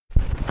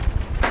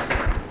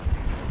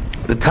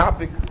The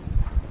topic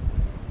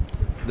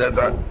that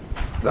I'm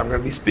going to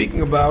be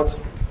speaking about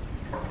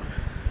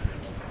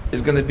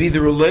is going to be the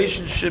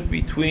relationship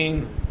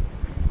between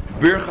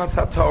Birchas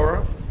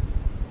HaTorah,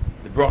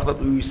 the bracha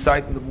that we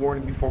recite in the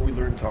morning before we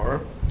learn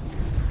Torah,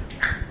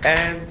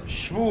 and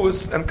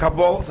Shavuos and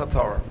Kabbalas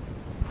HaTorah.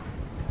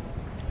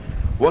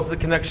 What's the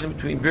connection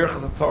between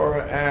Birchas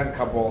HaTorah and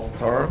Kabbalas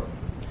HaTorah?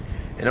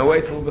 In a way,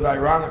 it's a little bit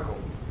ironical,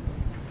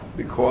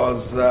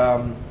 because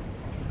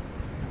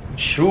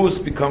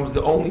Shavuos becomes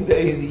the only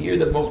day in the year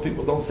that most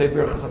people don't say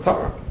Birchas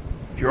HaTorah.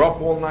 If you're up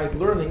all night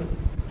learning,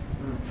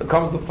 so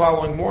comes the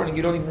following morning,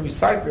 you don't even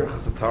recite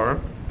Birchas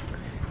HaTorah,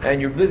 and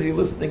you're busy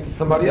listening to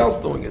somebody else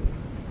doing it.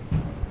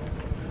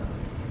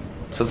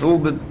 So it's a little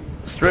bit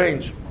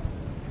strange.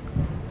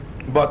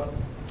 But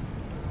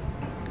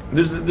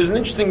there's an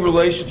interesting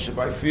relationship,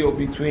 I feel,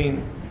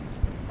 between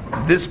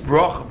this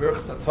bracha,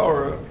 Birchas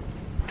HaTorah,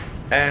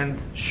 and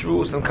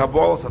Shavuos and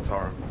Kabbalas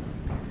HaTorah.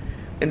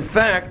 In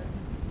fact,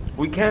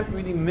 we can't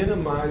really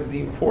minimize the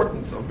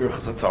importance of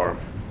Birchas HaTorah.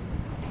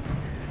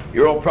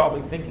 You're all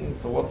probably thinking,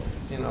 so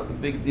what's the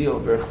big deal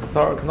of Birchas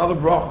HaTorah? It's another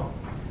bracha.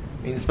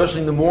 I mean, especially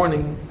in the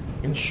morning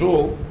in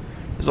shul,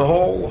 there's a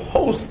whole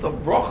host of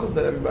brachas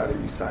that everybody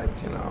recites.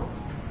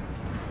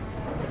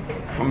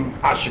 From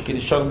Asher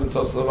Kiddushanim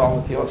Mitzosav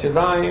Al Netilas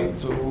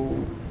Yadayim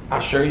to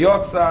Asher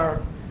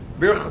Yotzar,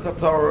 Birchas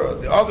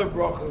HaTorah, the other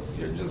brachas.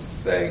 You're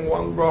just saying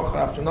one bracha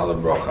after another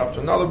bracha after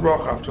another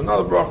bracha after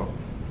another bracha.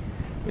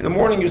 In the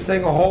morning, you're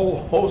saying a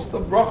whole host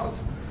of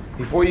brachas.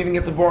 Before you even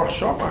get to Baruch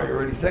Shema, you're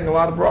already saying a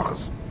lot of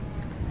brachas.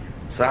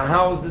 So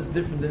how is this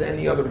different than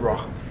any other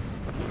bracha?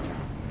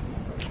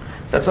 So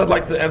that's what I'd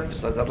like to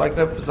emphasize. I'd like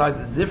to emphasize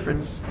the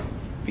difference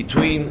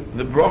between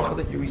the bracha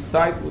that you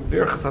recite with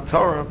Birchas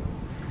HaTorah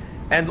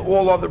and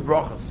all other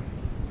brachas.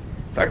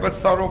 In fact, let's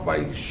start off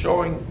by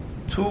showing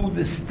two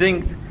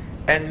distinct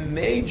and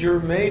major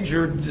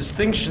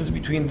distinctions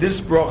between this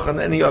bracha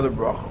and any other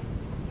bracha.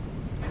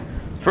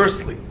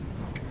 Firstly,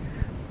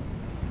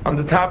 on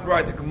the top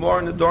right, the Gemara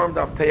in the Dorm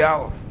Daf Pei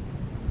Aleph.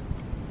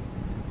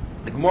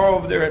 The Gemara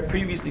over there had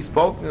previously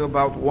spoken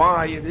about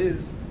why it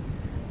is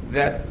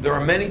that there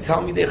are many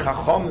Talmidei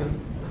Chachamim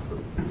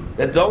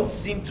that don't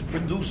seem to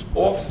produce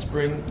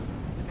offspring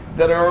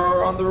that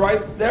are on the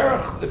right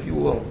derech, if you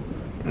will.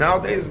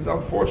 Nowadays,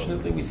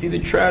 unfortunately, we see the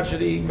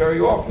tragedy very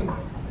often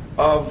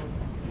of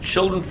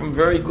children from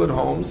very good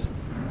homes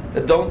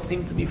that don't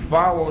seem to be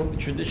following the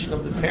tradition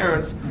of the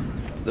parents.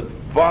 The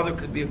father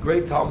could be a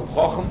great Talmud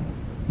Chacham,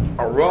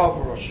 a Rav,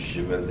 or a Rosh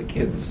Hashiva, and the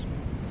kids.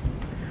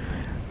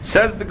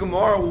 Says the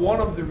Gemara,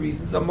 one of the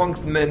reasons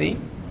amongst many,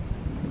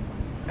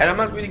 and I'm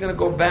not really going to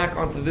go back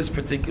onto this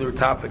particular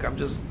topic, I'm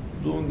just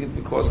doing it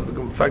because of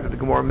the fact that the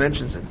Gemara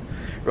mentions it.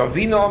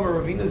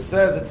 Ravina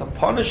says it's a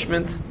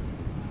punishment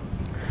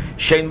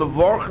shein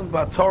mevorchen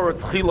b'Torah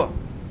tchila,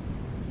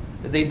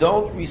 that they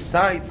don't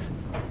recite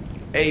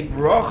a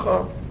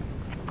bracha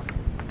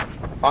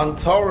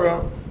on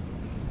Torah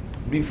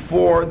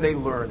before they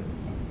learn.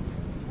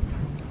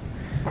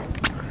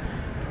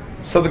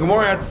 So the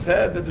Gemara had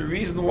said that the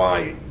reason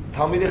why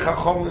Talmidei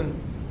Chachamim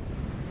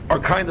are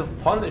kind of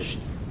punished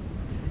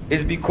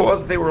is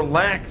because they were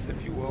lax,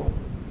 if you will,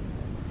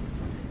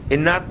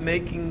 in not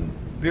making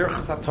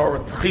Birchas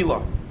HaTorah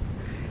tchila.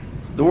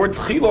 The word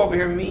tchila over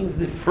here means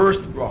the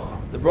first bracha,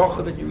 the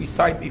bracha that you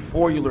recite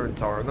before you learn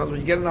Torah. In other words, when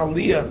you get an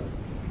aliyah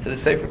to the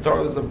Sefer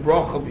Torah, there's a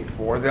bracha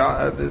before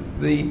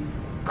the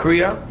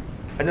kriya,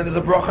 and then there's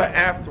a bracha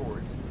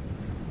afterwards.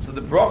 So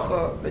the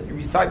bracha that you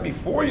recite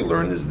before you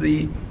learn is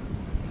the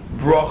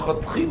bracha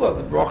tchila,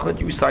 the bracha that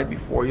you recite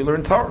before you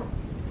learn Torah.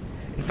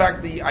 In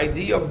fact, the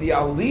idea of the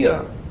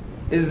aliyah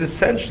is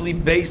essentially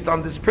based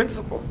on this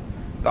principle.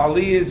 The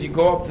aliyah is you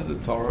go up to the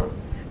Torah,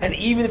 and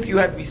even if you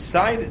had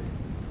recited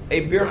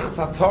a Birchas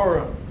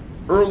HaTorah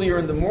earlier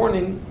in the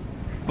morning,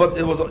 but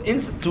it was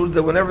instituted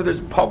that whenever there's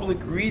public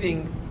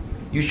reading,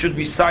 you should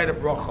recite a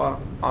bracha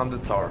on the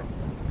Torah.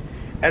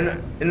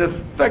 And in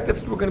effect, that's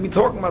what we're going to be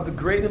talking about, the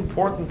great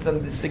importance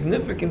and the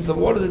significance of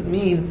what does it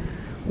mean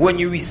when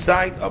you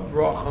recite a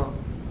bracha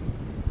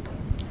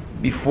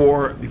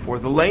before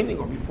the laning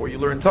or before you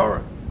learn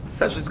Torah.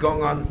 Essentially, it's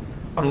going on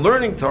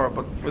learning Torah,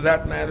 but for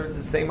that matter, it's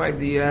the same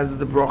idea as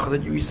the bracha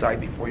that you recite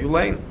before you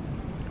lane.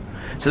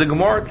 So the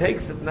Gemara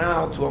takes it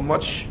now to a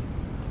much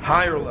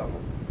higher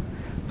level.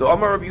 The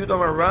Amar Rabbi Yehuda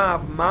Amar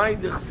Rav, Mai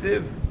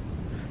Dichsiv,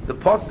 the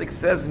Pasuk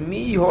says,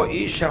 Mi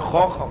ho'ish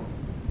ha'chacham.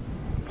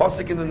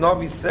 Pasuk in the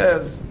Navi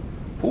says,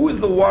 who is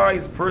the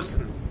wise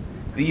person?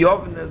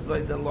 V'yovnez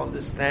that will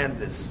understand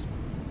this.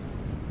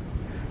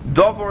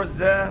 Dovar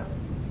zeh,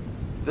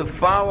 the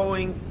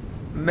following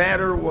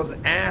matter was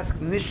asked,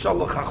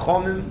 Nishal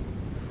l'chachomim,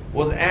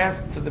 was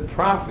asked to the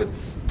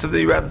prophets, to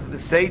the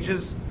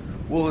sages,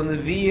 well, the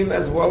Nevi'im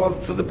as well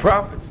as to the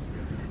prophets,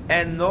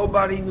 and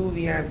nobody knew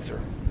the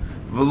answer.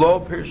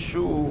 V'lo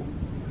pirshu,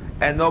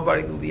 and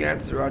nobody knew the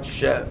answer.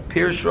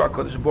 Pirshu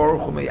HaKadosh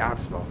Baruch Hu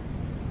me'atzmo,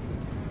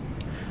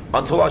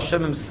 until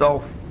Hashem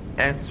Himself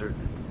answered.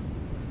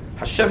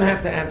 Hashem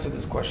had to answer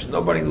this question.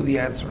 Nobody knew the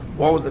answer.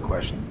 What was the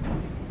question?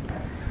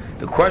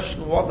 The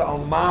question was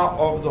Alma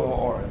of the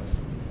Haaretz.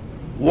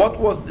 What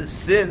was the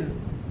sin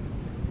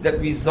that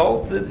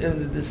resulted in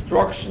the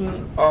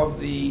destruction of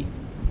the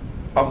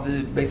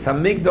Beis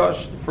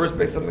Hamikdash, the first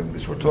Beis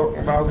Hamikdash we're talking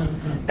about,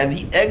 and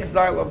the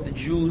exile of the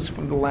Jews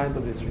from the land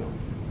of Israel?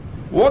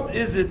 What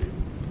is it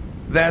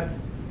that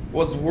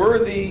was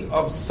worthy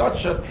of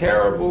such a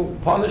terrible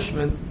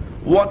punishment?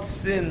 What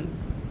sin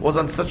was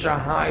on such a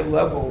high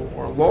level,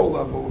 or low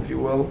level, if you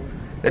will,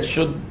 that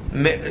should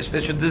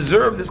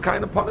deserve this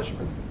kind of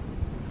punishment?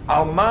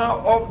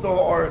 Alma of the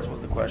Haaretz was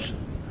the question.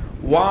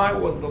 Why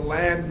was the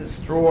land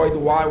destroyed?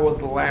 Why was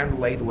the land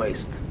laid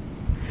waste?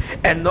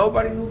 And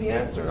nobody knew the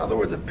answer. In other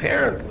words,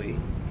 apparently,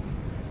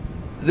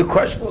 the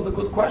question was a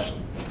good question.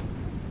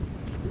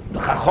 The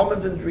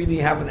Chachamim didn't really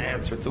have an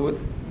answer to it.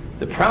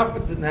 The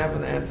prophets didn't have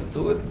an answer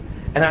to it.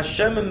 And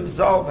Hashem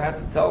himself had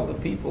to tell the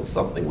people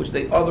something which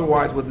they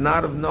otherwise would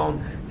not have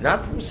known,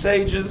 not from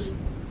sages,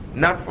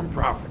 not from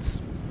prophets.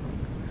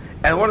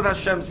 And what did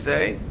Hashem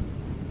say?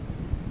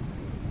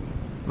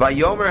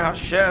 Vayomer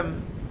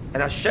Hashem,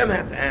 and Hashem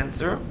had to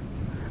answer,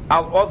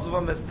 Al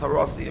Ozvam es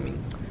Tarasi. I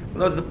mean,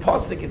 because the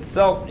pasuk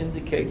itself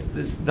indicates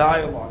this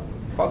dialogue.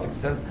 The pasuk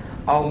says,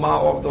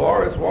 Alma of the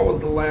Haaretz, what was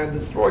the land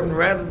destroyed? And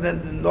rather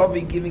than the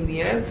Navi giving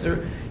the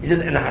answer, he says,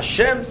 and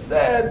Hashem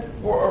said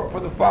for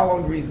the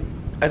following reason.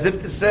 As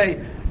if to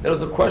say, there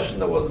was a question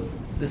that was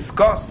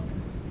discussed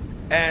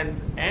and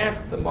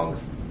asked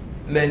amongst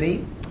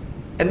many,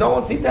 and no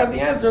one seemed to have the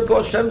answer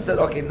until Hashem said,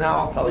 okay, now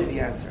I'll tell you the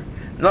answer.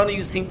 None of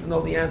you seem to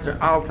know the answer,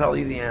 I'll tell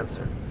you the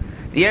answer.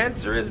 The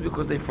answer is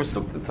because they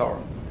forsook the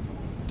Torah.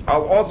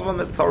 Al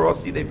Ozvam es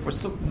Tarasi, they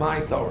forsook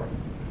my Torah.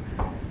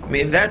 I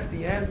mean, if that's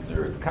the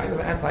answer, it's kind of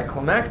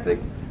anticlimactic,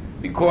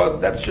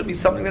 because that should be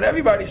something that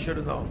everybody should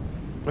have known.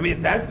 I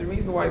mean, that's the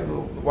reason why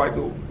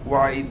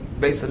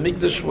Beis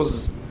Hamikdash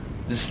was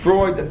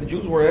destroyed and the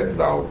Jews were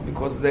exiled,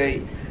 because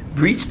they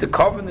breached the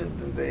covenant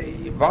and they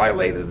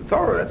violated the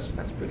Torah.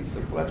 That's pretty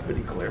simple. That's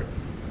pretty clear.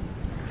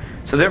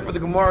 So therefore, the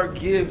Gemara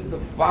gives the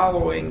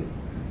following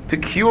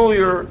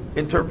peculiar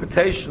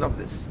interpretation of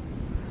this.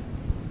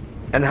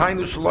 And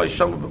Hainu Shaloi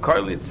Shalom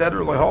B'Karli,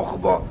 etc.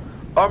 Loihochaba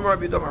Amar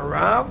B'Dam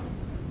Arav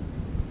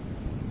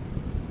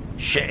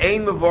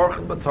She'ein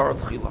Mevorchen B'Torah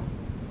Tchila.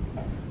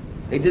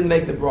 They didn't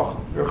make the bracha,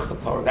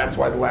 Birchas Torah. That's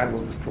why the land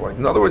was destroyed.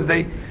 In other words,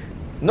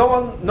 no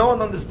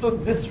one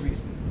understood this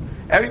reason.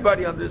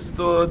 Everybody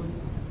understood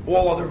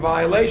all other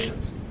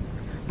violations.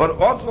 But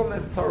Osvam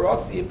as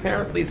Tarasi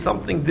apparently is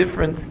something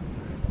different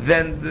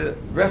than the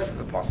rest of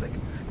the pasuk.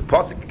 The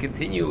pasuk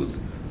continues,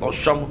 Lo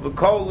Shamu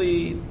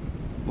B'Koli,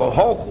 Lo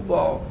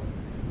Holchubo.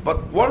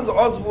 But what is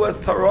Osvu as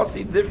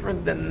Tarasi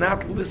different than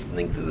not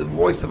listening to the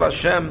voice of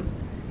Hashem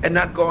and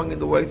not going in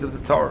the ways of the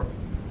Torah?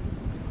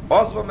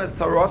 Osvam as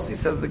Tarasi,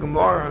 says the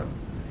Gemara,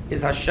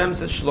 is Hashem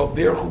says Shlo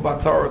Birchu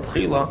B'Torah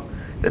Tchila,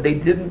 that they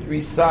didn't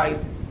recite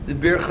the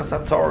Birchas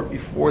HaTorah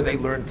before they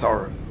learned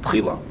Torah.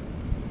 Tchila.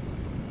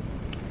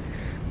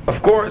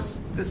 Of course,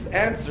 this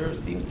answer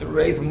seems to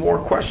raise more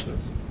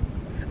questions.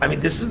 I mean,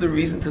 this is the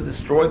reason to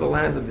destroy the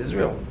land of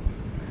Israel.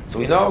 So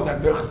we know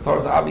that Birchas Torah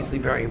is obviously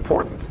very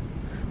important.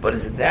 But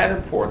is it that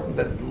important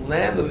that the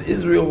land of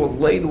Israel was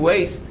laid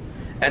waste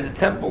and the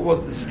temple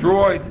was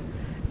destroyed?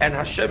 And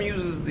Hashem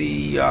uses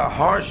the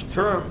harsh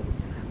term,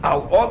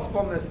 Al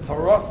Osvam es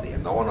Tarasi,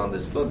 and no one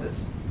understood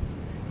this.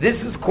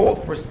 This is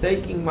called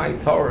forsaking my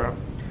Torah,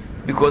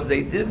 because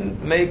they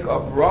didn't make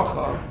a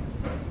bracha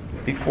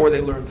before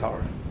they learned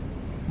Torah.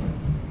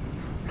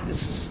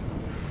 This is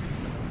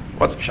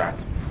what's pshat.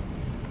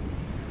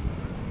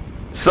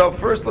 So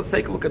first, let's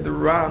take a look at the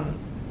Ran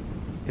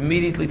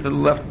immediately to the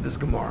left of this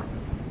Gemara.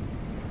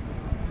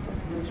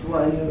 That's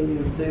why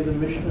you say the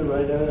Mishnah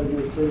right after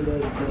you say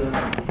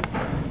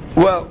that.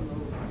 Well,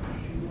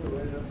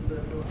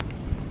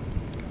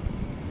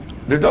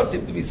 there does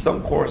seem to be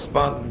some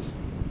correspondence,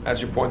 as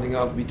you're pointing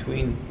out,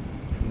 between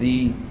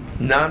the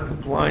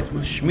non-compliance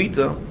with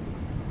Shemitah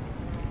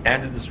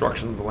and the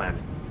destruction of the land.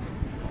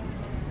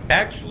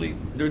 Actually,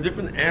 there are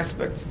different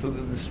aspects to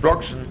the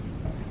destruction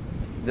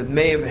that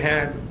may have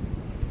had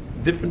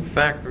different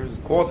factors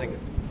causing it.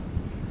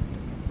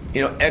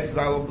 You know,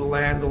 exile of the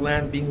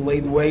land being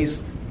laid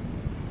waste,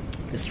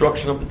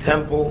 destruction of the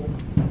temple.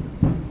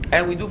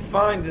 And we do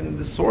find in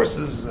the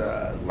sources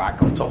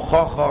lack of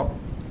tochacha.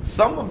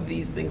 Some of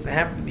these things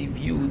have to be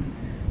viewed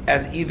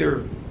as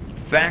either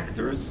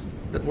factors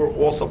that were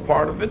also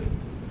part of it,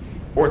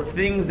 or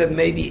things that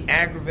maybe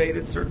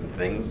aggravated certain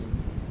things,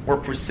 or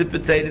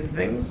precipitated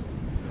things,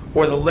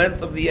 or the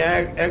length of the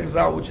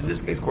exile, which in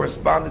this case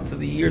corresponded to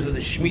the years of the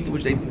Shemitah,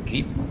 which they didn't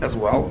keep as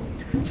well.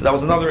 So that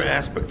was another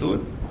aspect to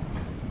it.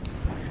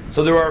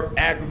 So there are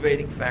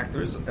aggravating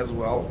factors as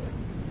well.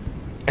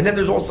 And then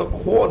there's also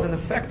cause and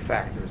effect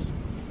factors.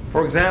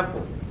 For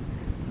example,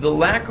 the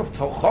lack of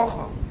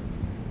tochacha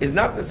is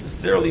not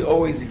necessarily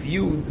always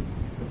viewed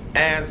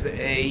as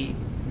the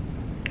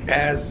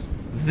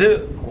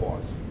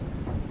cause.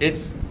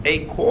 It's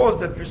a cause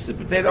that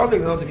precipitated other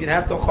things. If you'd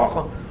have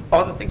tochacha,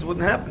 other things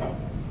wouldn't happen.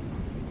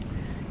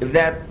 If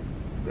that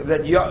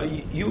that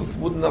youth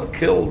wouldn't have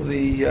killed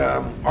the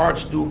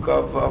Archduke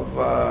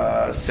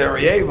of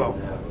Sarajevo.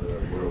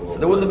 So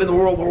there wouldn't have been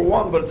World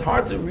War I, but it's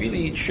hard to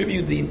really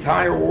attribute the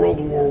entire World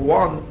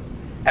War I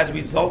as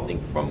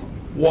resulting from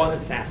one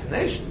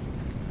assassination.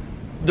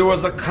 There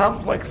was a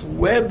complex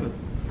web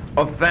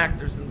of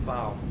factors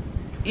involved.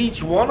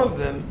 Each one of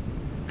them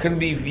can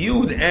be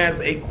viewed as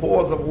a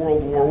cause of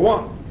World War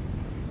I,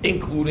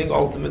 including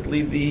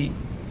ultimately the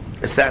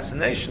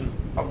assassination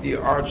of the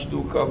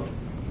Archduke of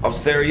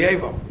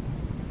Sarajevo.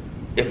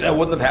 If that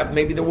wouldn't have happened,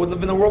 maybe there wouldn't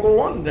have been a World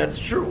War I. That's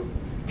true.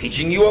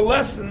 Teaching you a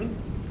lesson,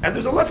 and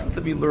there's a lesson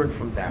to be learned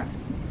from that.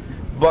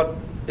 But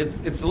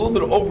it's a little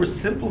bit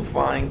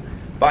oversimplifying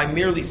by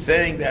merely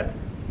saying that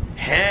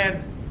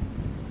had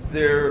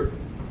there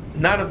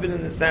not have been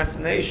an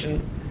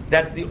assassination,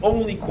 that's the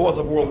only cause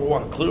of World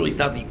War I. Clearly, it's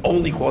not the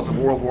only cause of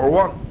World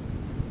War I.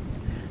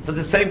 So it's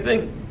the same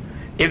thing.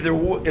 If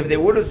they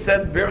would have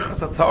said Birchas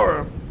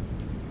HaTorah,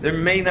 there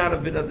may not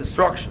have been a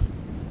destruction.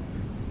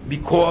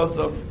 Because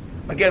of,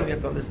 again, we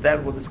have to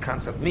understand what this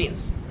concept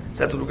means. So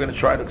that's what we're going to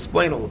try to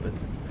explain a little bit.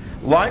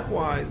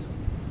 Likewise,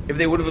 if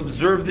they would have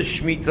observed the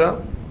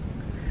Shemitah,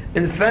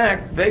 in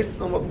fact, based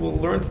on what we'll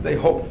learn today,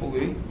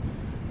 hopefully,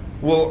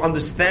 we'll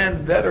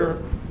understand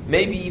better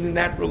maybe even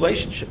that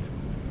relationship.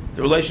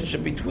 The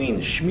relationship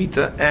between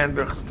Shemitah and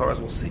Birchas HaTorah, as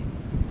we'll see.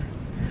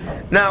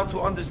 Now,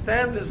 to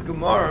understand this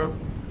Gemara,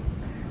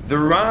 the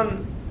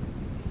Ran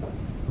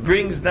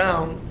brings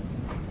down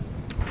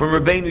from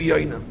Rabbeinu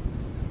Yoina.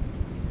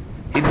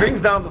 He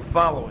brings down the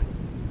following,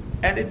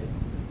 and it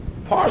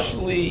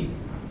partially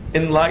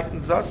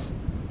enlightens us,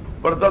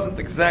 but it doesn't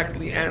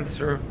exactly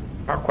answer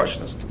our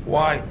question as to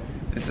why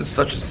this is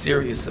such a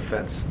serious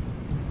offense.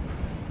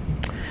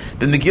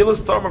 The Megillah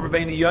Storm of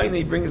Rabbeinu Yoina,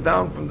 he brings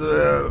down from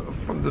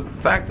the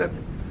fact that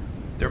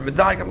they're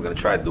Medaik. I'm going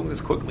to try doing this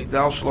quickly.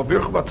 That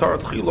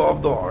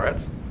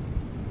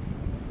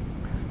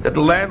the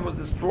land was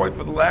destroyed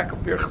for the lack of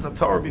Birchas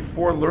HaTorah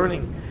before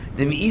learning.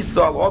 The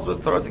Meisa also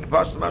was Torah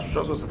Sekipash Mash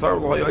Shos was Torah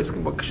Lo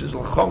Hayoiskim Bakishiz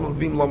Lachom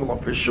Vim Lom Lo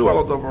Pershu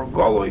Alo Dover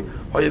Goloi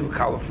Hayev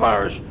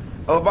Kalafarish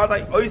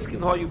Alvadai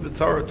Oiskin Hayu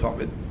B'Torah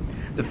Tomid.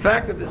 The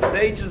fact that the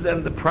sages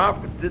and the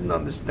prophets didn't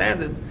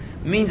understand it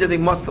means that they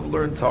must have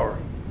learned Torah.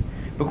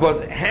 Because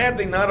had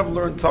they not have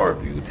learned Torah,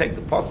 if you take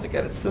the pasuk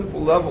at its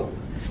simple level,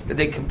 that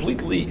they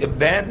completely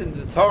abandoned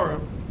the Torah,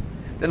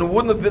 then it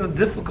wouldn't have been a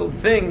difficult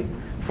thing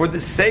for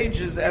the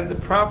sages and the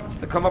prophets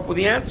to come up with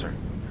the answer.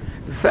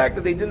 The fact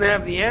that they didn't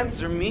have the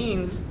answer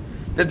means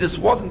that this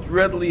wasn't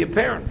readily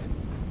apparent.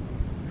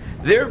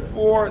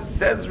 Therefore,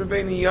 says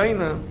Rabbeinu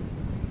Yoina,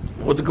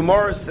 what the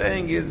Gemara is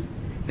saying is,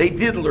 they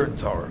did learn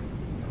Torah.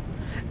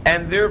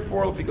 And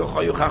therefore, they didn't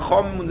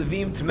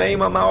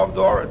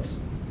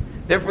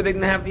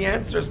have the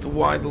answer as to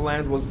why the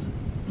land was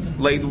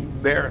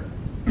laid bare.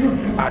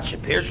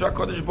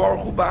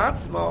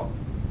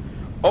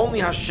 Only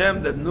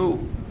Hashem that knew.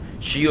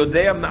 He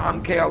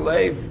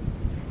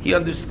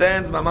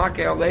understands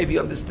he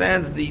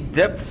understands the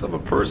depths of a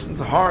person's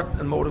heart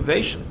and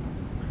motivation.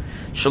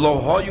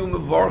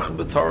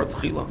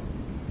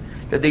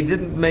 That they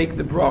didn't make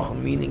the bracha,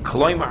 meaning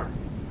kloimar.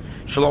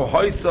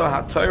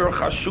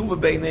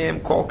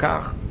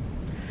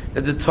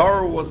 That the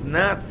Torah was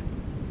not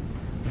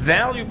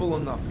valuable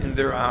enough in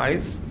their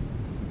eyes.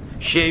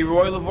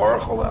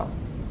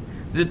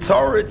 The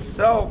Torah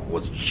itself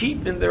was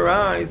cheap in their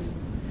eyes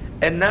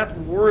and not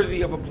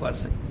worthy of a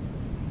blessing.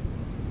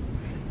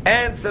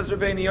 And says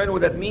Rabbeinu Yoina,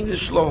 what that means is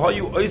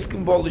shlohayu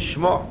oiskim bo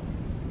lishma,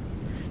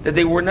 that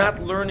they were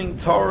not learning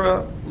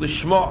Torah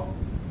lishma.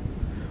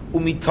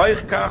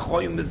 Umitoich kach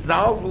hayu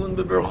mezalzelin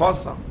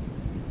beberchosa.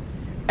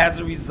 As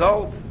a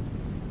result,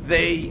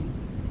 they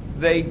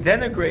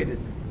denigrated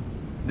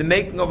the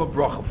making of a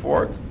bracha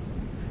for it.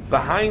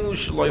 V'hainu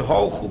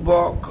shloiholchu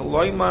ba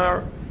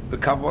koloimar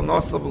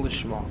v'kavonosa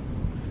v'lishma.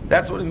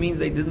 That's what it means.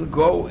 They didn't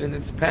go in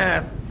its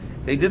path.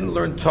 They didn't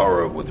learn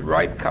Torah with the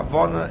right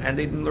kavana, and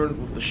they didn't learn it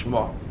with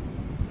lishma.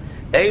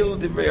 These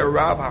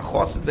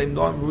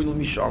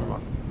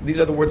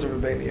are the words of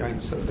Rabbeinu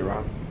Yoina, says the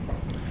Ran.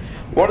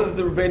 What is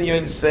the Rabbeinu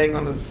Yoina saying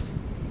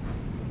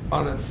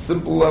on a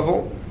simple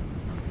level?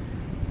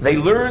 They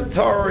learned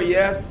Torah,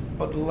 yes,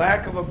 but the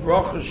lack of a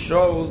bracha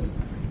shows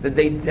that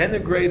they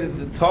denigrated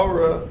the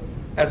Torah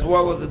as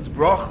well as its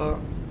bracha,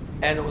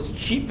 and it was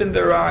cheap in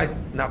their eyes,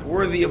 not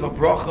worthy of a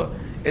bracha.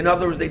 In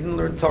other words, they didn't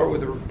learn Torah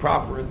with the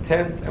proper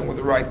intent and with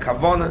the right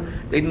kavanah.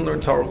 They didn't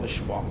learn Torah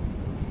lishma.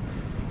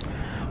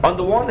 On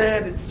the one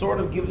hand, it sort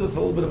of gives us a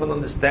little bit of an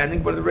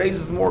understanding, but it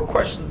raises more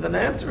questions than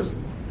answers.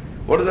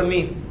 What does that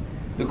mean?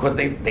 Because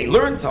they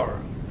learned Torah,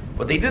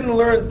 but they didn't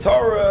learn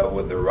Torah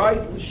with the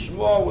right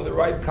lishma, with the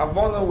right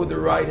kavanah, with the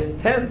right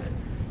intent.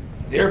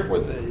 Therefore,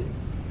 the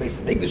Beis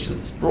Hamikdash is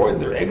destroyed,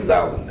 they're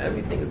exiled, and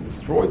everything is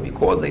destroyed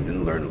because they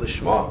didn't learn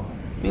lishma. I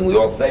mean, we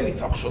all say,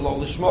 "Mitach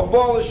shalom lishma,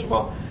 bo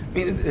lishma." I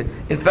mean,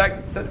 in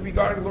fact, it said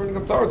regarding learning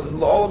of Torah, it says,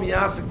 "La'olam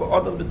yasik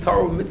ba'adam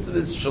b'Torah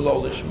mitzvahs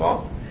shalom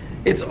lishma."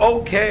 It's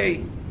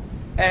okay,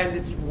 and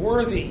it's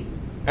worthy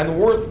and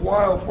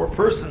worthwhile for a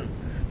person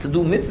to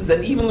do mitzvahs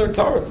and even learn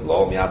Torah. It says,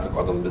 "La'olam yasik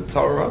ba'adam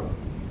b'Torah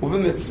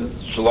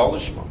mitzvahs shalol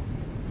lishma.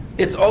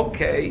 It's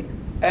okay,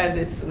 and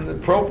it's an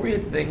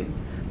appropriate thing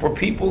for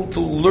people to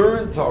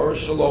learn Torah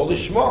shalol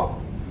lishma.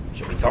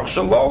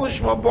 Shalol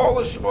lishma,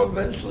 ba'al lishma.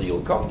 Eventually,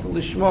 you'll come to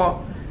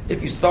lishma.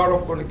 If you start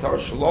off learning Torah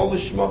shalol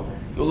lishma,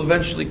 you'll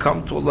eventually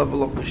come to a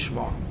level of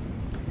lishma.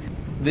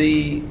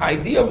 The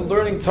idea of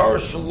learning Torah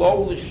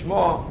shalol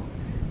lishma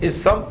is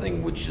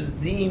something which is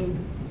deemed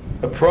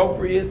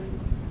appropriate,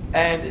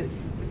 and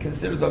it's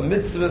considered a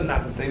mitzvah,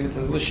 not the same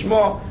mitzvah as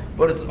lishma,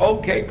 but it's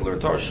okay to learn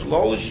Torah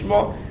shalol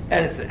lishma,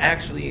 and it's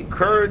actually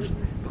encouraged,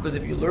 because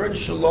if you learn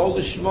shalol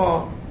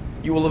lishma,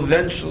 you will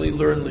eventually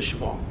learn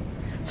lishma.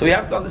 So we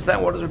have to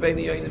understand, what does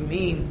Rabbeinu Yoina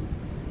mean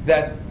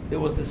that it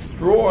was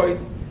destroyed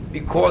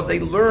because they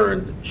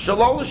learned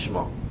shalol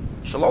lishma.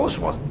 Shalol lishma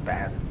wasn't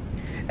bad.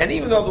 And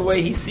even though the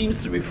way he seems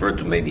to refer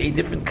to maybe a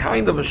different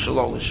kind of a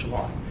shalol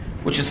lishma,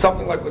 which is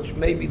something like what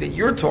maybe that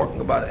you're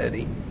talking about,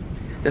 Eddie,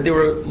 that they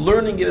were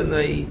learning it in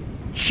a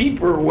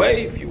cheaper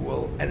way, if you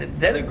will, and it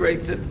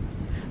denigrates it,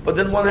 but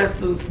then one has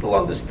to still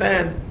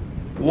understand,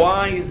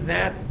 why is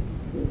that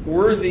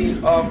worthy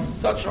of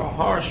such a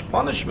harsh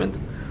punishment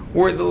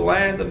where the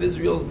land of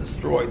Israel is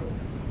destroyed?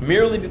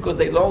 Merely because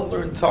they don't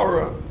learn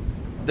Torah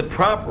the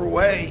proper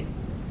way,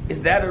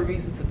 is that a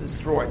reason to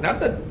destroy? Not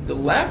that the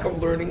lack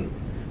of learning,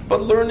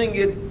 but learning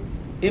it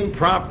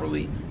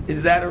improperly,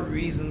 is that a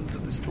reason to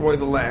destroy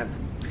the land?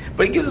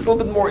 But he gives us a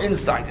little bit more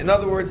insight. In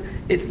other words,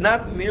 it's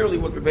not merely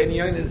what Rabbeinu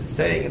Yoina is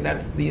saying, and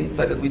that's the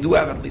insight that we do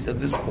have, at least at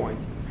this point,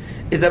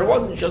 is that it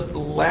wasn't just the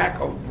lack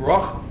of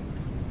bracha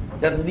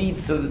that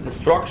leads to the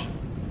destruction.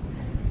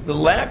 The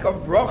lack of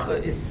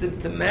bracha is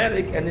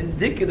symptomatic and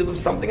indicative of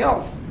something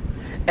else.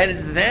 And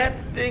it's that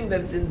thing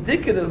that it's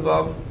indicative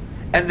of,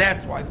 and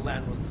that's why the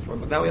land was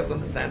destroyed. But now we have to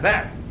understand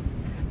that.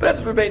 But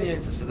that's what Rabbeinu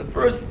Yoina says. So the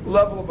first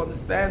level of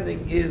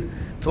understanding is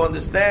to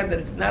understand that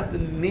it's not the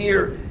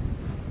mere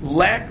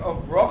lack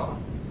of bracha.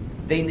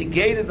 They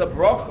negated the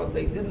bracha.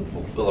 They didn't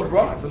fulfill a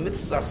bracha. It's a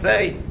mitzvah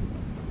say.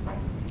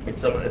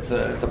 It's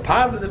a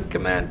positive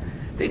command.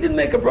 They didn't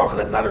make a bracha.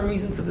 That's not a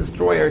reason to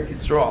destroy Eretz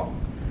Yisrael.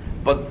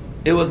 But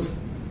it was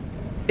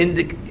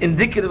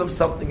indicative of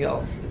something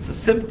else. It's a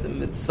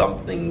symptom. It's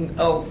something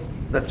else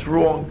that's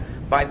wrong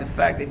by the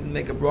fact they didn't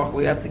make a bracha.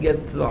 We have to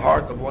get to the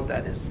heart of what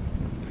that is.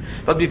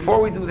 But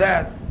before we do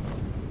that,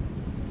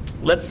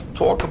 let's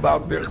talk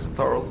about Birchas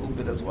Torah a little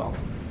bit as well.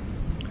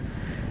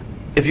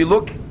 If you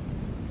look,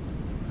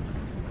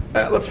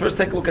 let's first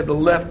take a look at the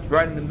left,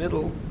 right in the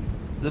middle,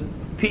 the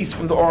piece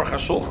from the Aruch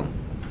HaShulchan.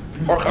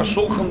 Aruch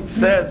HaShulchan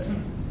says,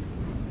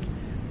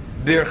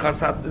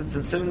 it's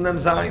in Siman Mem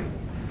Zayin,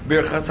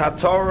 Birchas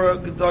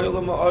HaTorah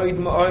Gedolah Ma'od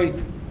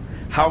Ma'od.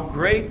 How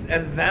great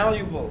and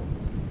valuable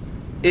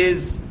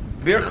is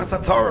Birchas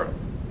HaTorah.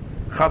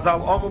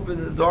 Chazal Omer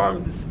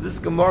b'Nedarim, this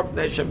Gemara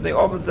B'Nei they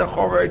often say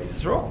Chorva Eretz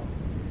Yisrael.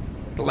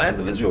 The land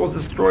of Israel was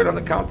destroyed on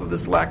account of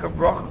this lack of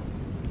bracha.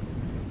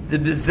 The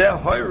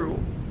B'Zeh Hoiru,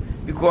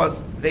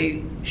 because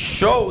they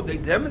showed, they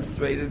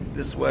demonstrated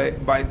this way,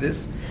 by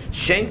this,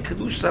 Shein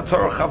Kedush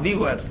HaTorah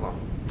Chavivu Etzlam.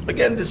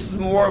 Again, this is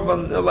more of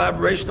an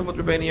elaboration of what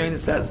Rabbeinu Yoina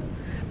says.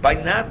 By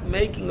not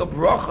making a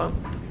bracha,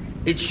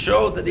 it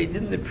shows that they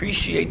didn't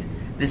appreciate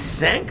the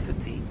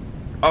sanctity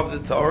of the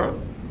Torah,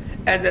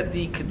 and that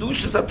the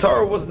Kedushas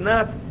HaTorah was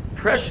not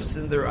precious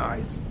in their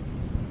eyes.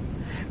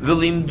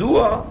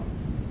 V'limdua,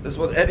 this is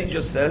what Eddie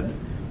just said,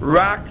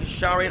 Rak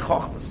Sharei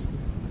Chochmas.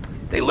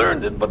 They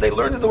learned it, but they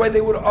learned it the way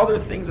they would other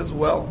things as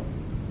well.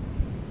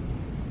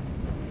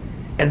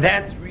 And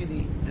that's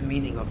really the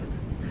meaning of it.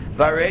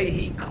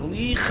 Varehi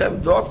Kli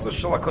Chemdosa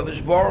Shel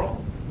HaKadosh Baruch Hu.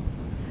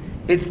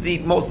 It's the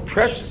most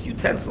precious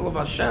utensil of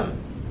Hashem,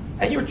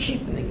 and you're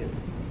cheapening it.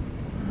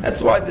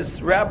 That's why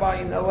this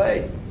rabbi in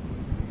LA,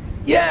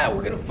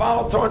 we're going to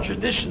follow Torah and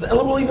tradition, and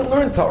we'll even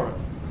learn Torah.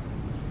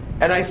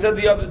 And I said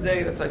the other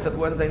day, I said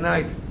Wednesday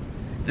night,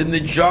 the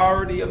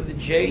majority of the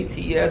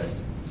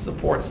JTS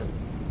supports it.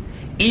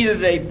 Either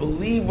they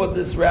believe what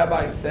this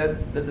rabbi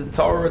said, that the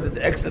Torah, that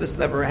the Exodus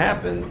never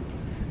happened,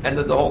 and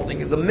that the whole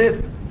thing is a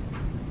myth.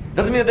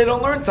 Doesn't mean that they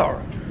don't learn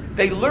Torah.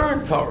 They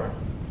learn Torah,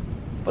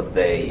 but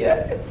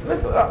it's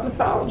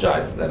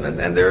mythologized to them,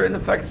 and they're in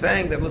effect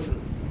saying that,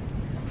 listen,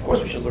 of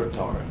course we should learn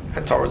Torah,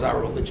 and Torah is our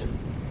religion.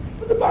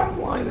 But the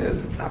bottom line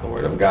is, it's not the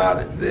word of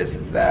God, it's this,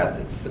 it's that,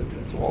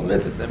 it's all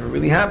myth, it never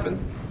really happened.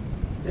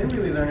 They're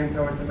really learning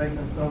Torah to make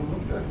themselves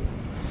look good.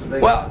 So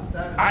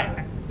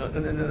No.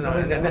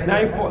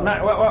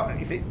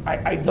 You see,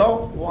 I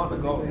don't want to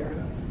go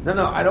there.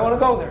 No, I don't want to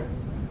go there.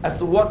 As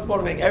to what's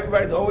motivating,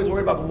 everybody's always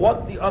worried about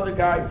what the other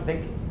guy's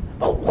thinking.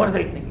 Well, what are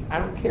they thinking? I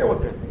don't care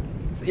what they're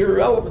thinking. It's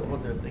irrelevant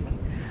what they're thinking.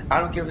 I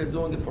don't care if they're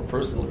doing it for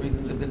personal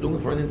reasons, if they're doing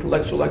it for an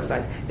intellectual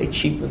exercise. They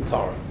cheapen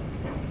Torah.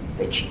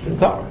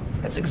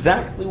 That's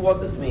exactly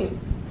what this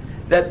means.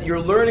 That you're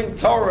learning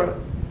Torah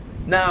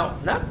now,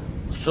 not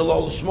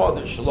Shalol L'Shma.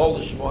 There's Shalol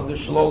L'Shma and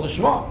there's Shalol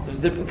L'Shma. There's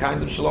different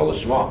kinds of Shalol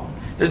L'Shma.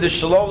 There's the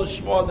Shalol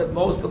L'Shma that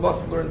most of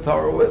us learn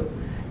Torah with.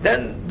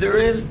 Then there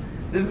is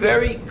the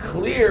very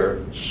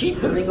clear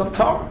cheapening of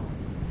Torah.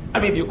 I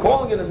mean, if you're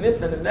calling it a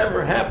myth and it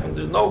never happened,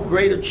 there's no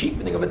greater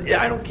cheapening of it.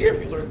 I don't care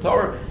if you learn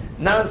Torah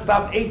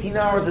non-stop 18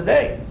 hours a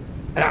day.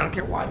 And I don't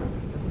care why.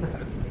 It doesn't matter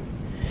to me.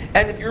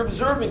 And if you're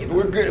observing it,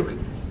 we're good.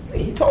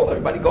 He told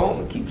everybody, go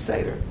home and keep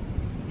Seder.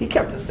 He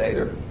kept the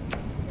Seder.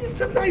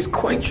 It's a nice,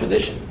 quaint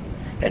tradition.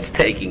 It's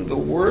taking the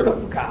word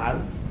of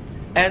God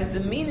and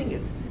demeaning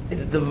it.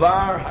 It's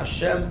Devar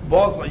Hashem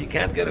Bozo. You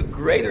can't get a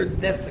greater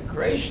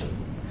desecration.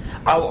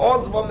 Al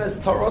Ozvam es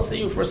Torah, so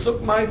you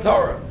forsook my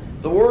Torah.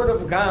 The word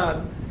of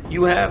God,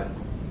 you have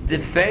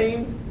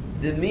defamed,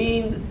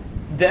 demeaned,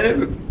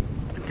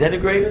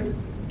 denigrated,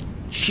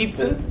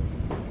 cheapened,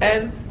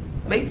 and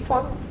made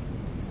fun of.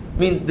 I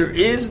mean, there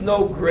is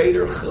no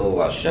greater Chil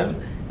Hashem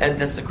and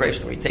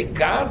desecration, where you take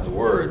God's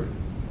word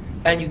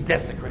and you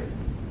desecrate it.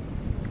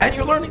 And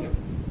you're learning it.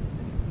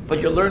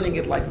 But you're learning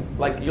it like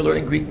you're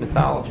learning Greek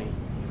mythology.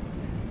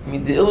 I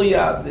mean, the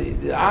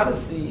Iliad, the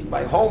Odyssey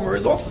by Homer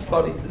is also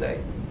studied today.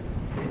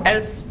 And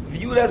it's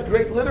viewed as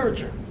great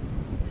literature.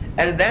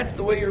 And that's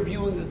the way you're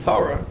viewing the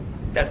Torah.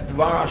 That's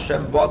Dvar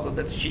Hashem Bozo,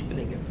 that's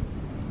cheapening it.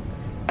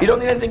 You don't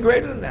need anything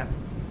greater than that.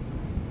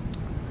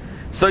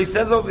 So he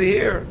says over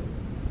here,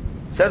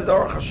 says the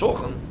Aruch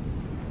HaShulchan,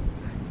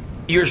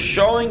 you're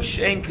showing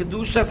Shein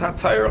Kedushas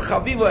HaTorah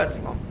Chaviva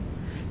Etzlam,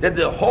 that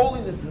the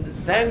holiness and the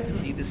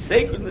sanctity, the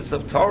sacredness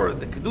of Torah,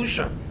 the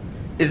Kedusha,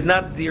 is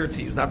not dear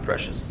to you, is not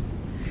precious.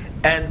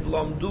 And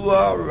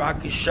V'lomdua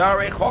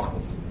Rakishare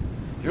Chochmas,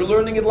 you're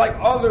learning it like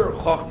other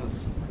Chochmas.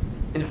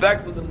 In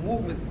fact, with the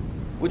movement,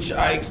 which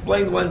I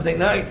explained Wednesday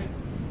night,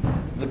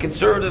 the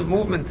conservative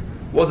movement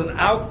was an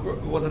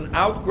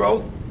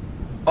outgrowth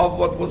of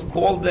what was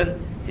called then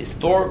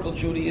historical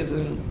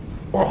Judaism,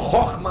 or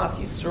Chochmas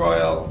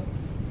Yisrael,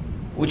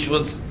 which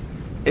was,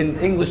 in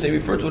English they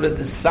refer to it as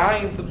the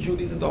science of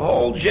Judaism. The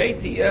whole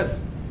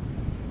JTS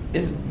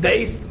is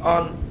based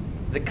on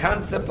the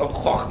concept of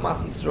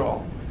Chochmas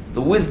Yisrael,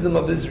 the wisdom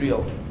of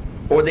Israel,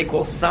 or they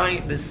call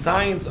the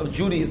science of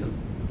Judaism,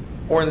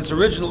 or in its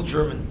original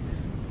German,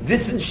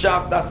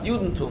 Wissenschaft das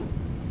Judentum.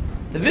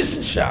 The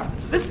Wissenschaft,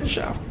 it's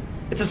Wissenschaft.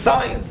 It's a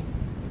science.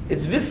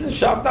 It's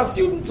Wissenschaft das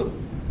Judentum.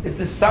 It's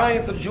the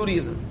science of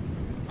Judaism.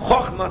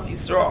 Chochmas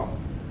Yisrael.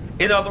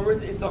 In other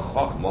words, it's a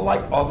chochma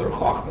like other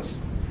chochmas.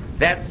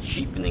 That's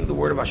cheapening the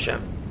word of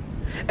Hashem.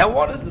 And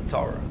what is the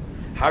Torah?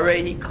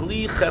 Harei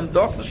kli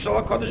chemdosa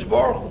shel HaKadosh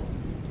Baruch Hu.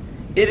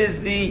 It is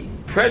the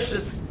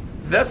precious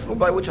vessel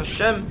by which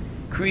Hashem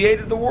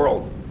created the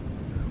world.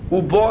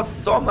 Ubo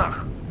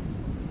somach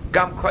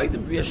gam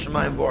koydem b'yeh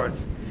shemayim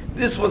v'aretz.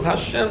 This was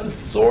Hashem's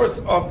source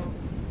of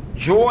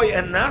joy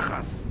and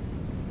nachas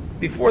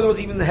before there was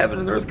even the heaven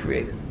and earth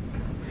created.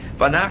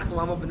 V'anachnu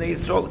amo b'nei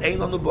Yisrael ein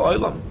lanu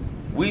ba'olam.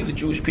 We, the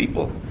Jewish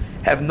people,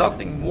 have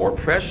nothing more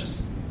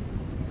precious.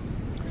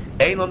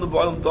 Ein lanu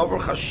ba'olam davar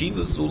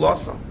chashiva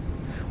sulasa.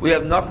 We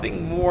have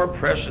nothing more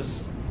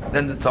precious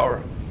than the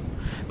Torah.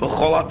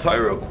 V'chol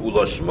ha'Torah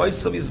kula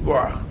shmoisav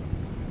yisbarach.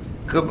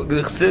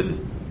 K'chsiv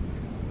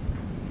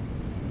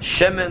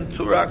shemen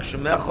turak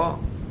shemecha.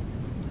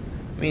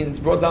 I mean, it's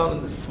brought down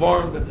in the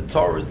Svarim that the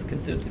Torah is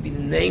considered to be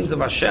the names of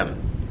Hashem.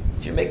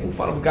 So you're making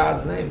fun of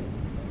God's name.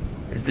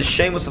 It's the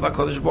Shemos of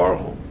HaKadosh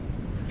Baruch Hu.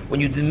 When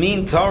you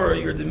demean Torah,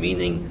 you're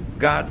demeaning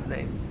God's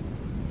name.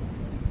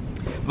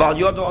 This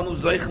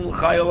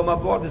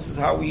is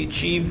how we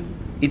achieve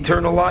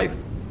eternal life.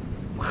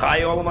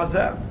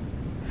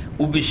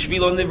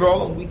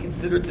 We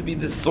consider it to be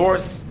the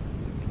source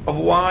of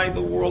why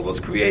the world was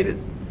created.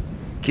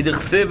 As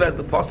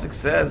the Pasuk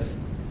says,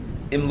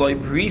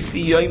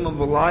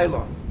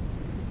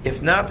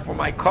 if not for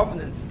my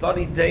covenant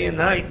studied day and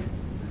night,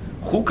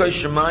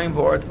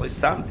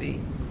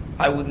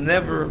 I would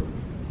never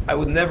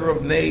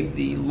have made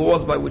the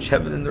laws by which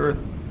heaven and earth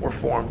were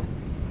formed.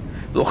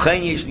 Therefore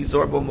you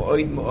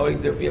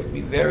have to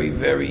be very,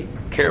 very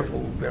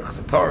careful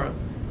with Torah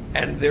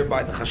and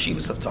thereby the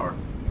Chashivas of Torah.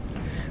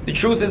 The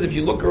truth is, if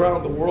you look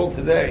around the world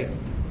today,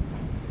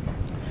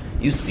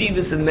 you see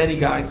this in many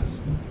guises.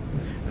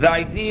 The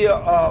idea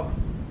of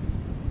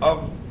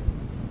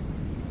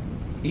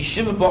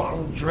Yeshiva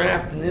Bachram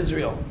draft in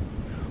Israel,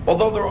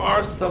 although there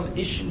are some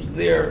issues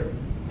there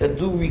that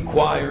do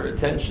require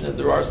attention and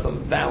there are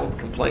some valid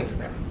complaints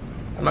there.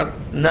 I'm not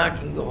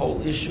knocking the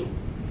whole issue.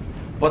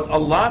 But a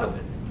lot of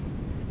it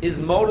is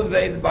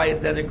motivated by a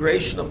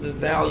denigration of the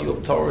value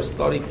of Torah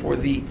study for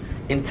the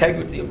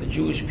integrity of the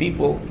Jewish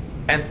people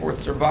and for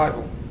its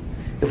survival.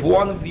 If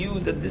one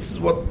views that this is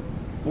what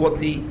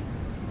the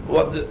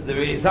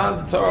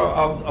Reizan Torah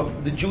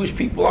of the Jewish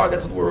people are,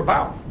 that's what we're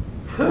about.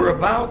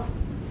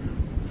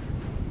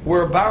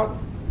 We're about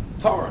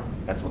Torah.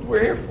 That's what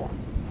we're here for.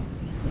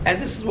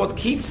 And this is what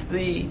keeps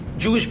the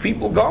Jewish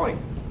people going.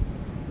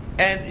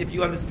 And if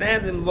you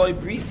understand in Loi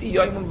Brisi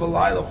Yoimim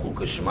V'Layla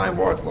Chuka Shemayim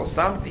V'Aretz Lo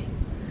Samti,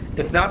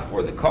 if not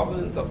for the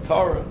covenant of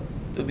Torah,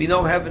 there would be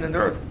no heaven and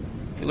earth.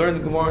 If you learn the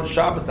Gemara on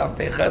Shabbos Daf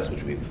Peches,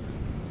 which we've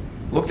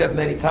looked at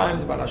many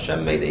times, about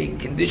Hashem made a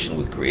condition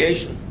with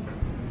creation.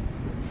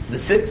 The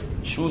sixth,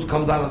 Shuz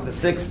comes out on the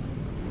sixth.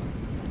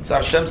 So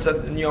Hashem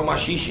said in Yom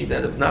HaShishi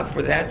that if not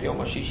for that Yom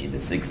HaShishi, the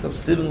sixth of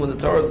Sivan, when the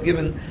Torah is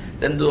given,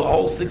 then the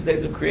whole 6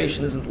 days of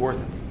creation isn't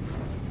worth it.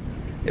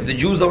 If the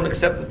Jews don't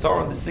accept the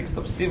Torah on the 6th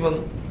of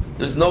Sivan,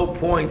 There's no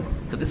point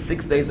to the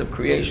 6 days of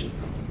creation.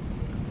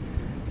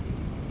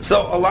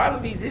 So a lot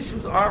of these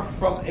issues are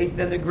from a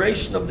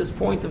denigration of this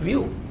point of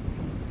view.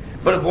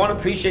 But if one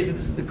appreciates that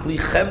this is the Kli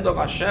Chemd of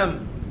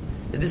Hashem,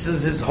 that this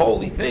is His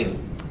holy thing,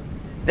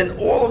 then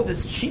all of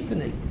this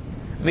cheapening,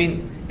 I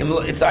mean,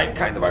 it's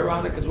kind of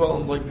ironic as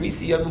well. Hashem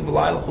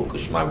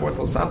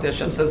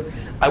says,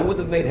 I would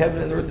have made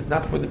heaven and earth if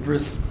not for the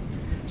bris.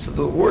 So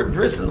the word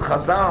bris in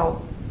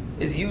Chazal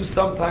is used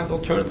sometimes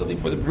alternatively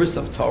for the bris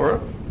of Torah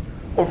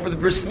or for the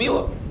bris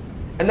milah.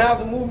 And now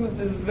the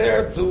movement is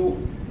there to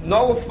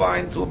nullify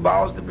and to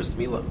abolish the bris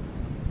milah.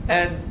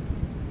 And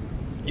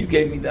you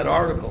gave me that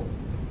article,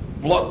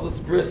 Bloodless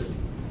Bris,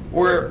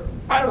 where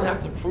I don't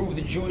have to prove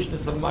the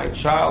Jewishness of my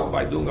child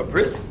by doing a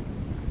bris.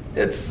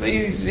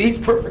 He's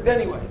perfect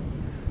anyway.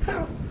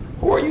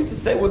 Who are you to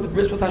say what the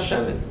bris with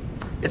Hashem is?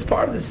 It's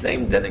part of the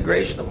same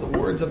denigration of the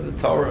words of the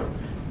Torah,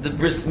 the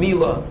bris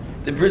milah,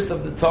 the bris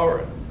of the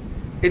Torah.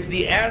 It's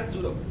the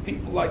attitude of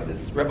people like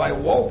this Rabbi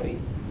Wolpe,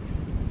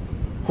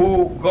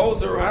 who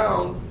goes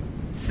around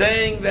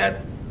saying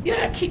that,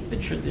 yeah, keep the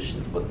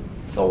traditions, but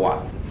so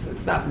what?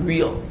 It's not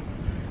real.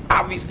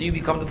 Obviously, you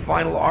become the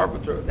final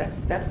arbiter. That's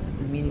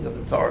the meaning of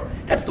the Torah.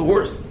 That's the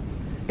worst.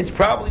 It's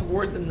probably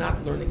worse than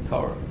not learning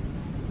Torah.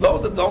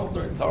 Those that don't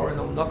learn Torah and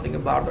know nothing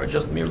about it are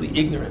just merely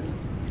ignorant.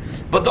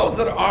 But those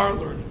that are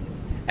learning,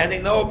 and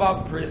they know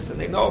about bris, and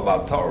they know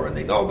about Torah, and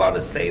they know about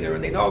a Seder,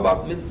 and they know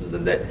about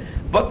mitzvahs,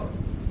 but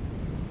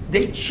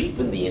they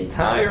cheapen the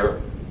entire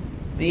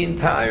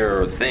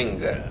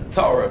thing,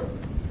 Torah.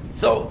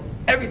 So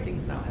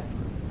everything's now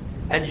heaven.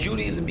 And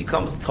Judaism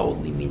becomes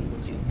totally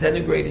meaningless. You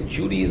denigrated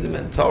Judaism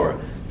and Torah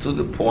to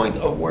the point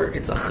of where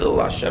it's a chil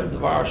Hashem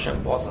Devar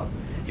Hashem Bosa.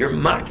 You're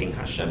mocking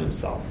Hashem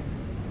Himself.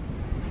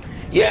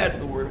 Yeah, it's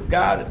the Word of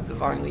God, it's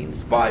divinely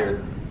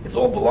inspired. It's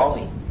all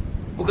baloney.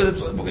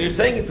 Because you're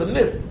saying it's a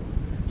myth.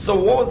 So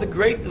what was the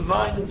great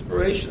divine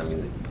inspiration? I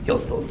mean, he'll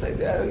still say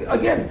that.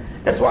 Again,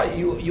 that's why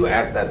you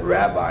asked that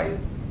rabbi,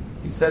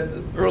 you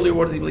said earlier,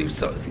 what does he believe?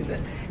 So he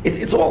said,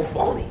 it's all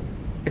phony.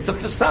 It's a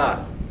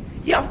facade.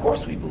 Yeah, of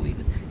course we believe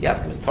it. You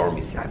ask him, is Torah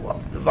Messiah? Well,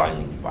 it's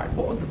divinely inspired.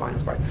 What was divinely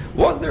inspired?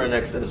 Was there an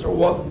Exodus or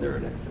wasn't there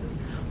an Exodus?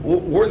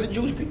 Were the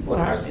Jewish people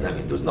in Har Sinai? I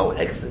mean, there was no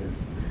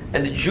Exodus.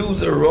 And the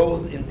Jews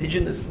arose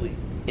indigenously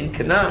in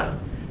Canaan.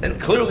 And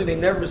clearly they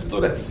never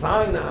stood at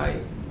Sinai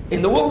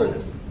in the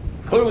wilderness.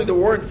 Clearly there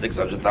weren't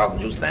 600,000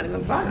 Jews standing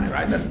on Sinai,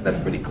 right?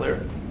 That's pretty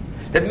clear.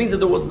 That means that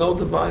there was no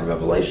divine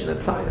revelation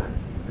at Sinai.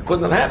 It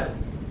couldn't have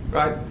happened,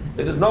 right?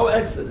 That there's no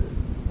Exodus.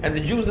 And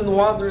the Jews didn't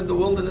wander in the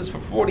wilderness for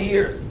 40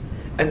 years.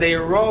 And they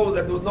arose,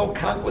 and there was no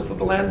conquest of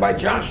the land by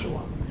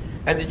Joshua.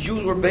 And the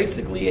Jews were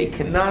basically a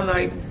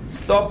Canaanite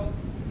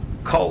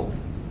sub-cult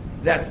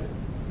that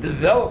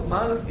developed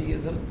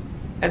monotheism,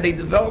 and they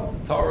developed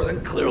the Torah,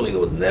 and clearly there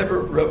was never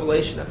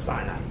revelation at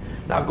Sinai.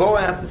 Now go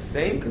ask the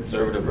same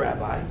conservative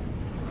rabbi,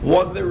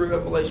 was there a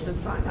revelation at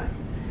Sinai?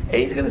 And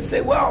he's going to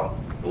say, well,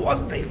 it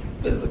wasn't a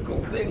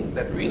physical thing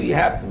that really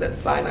happened at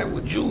Sinai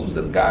with Jews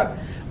and God,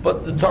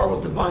 but the Torah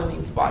was divinely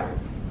inspired.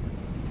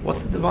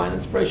 What's the divine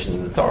inspiration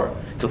in the Torah?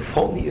 To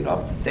phony it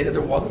up, to say that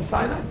there was a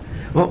Sinai?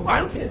 Well, I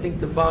don't see anything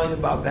divine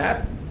about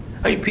that.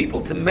 I mean,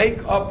 people to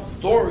make up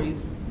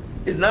stories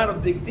is not a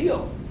big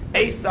deal.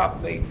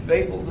 Aesop made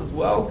fables as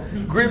well.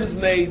 Grimm's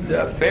made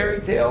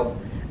fairy tales.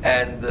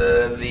 And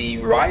the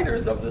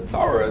writers of the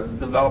Torah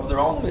developed their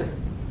own myth.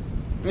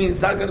 I mean,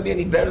 it's not going to be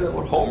any better than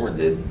what Homer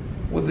did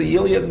with the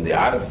Iliad and the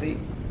Odyssey.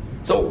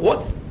 So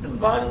what's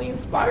divinely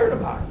inspired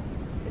about it?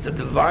 It's a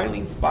divinely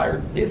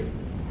inspired myth.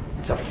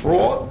 It's a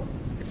fraud.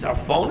 It's a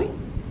phony.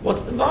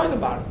 What's divine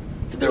about it?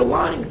 So they're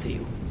lying to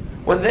you.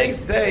 When they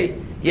say,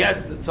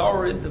 yes, the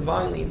Torah is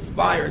divinely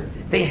inspired,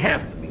 they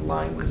have to be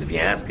lying, because if you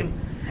ask them,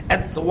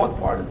 and so what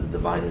part is the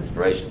divine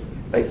inspiration?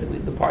 Basically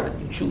the part that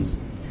you choose.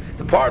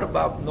 The part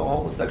about no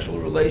homosexual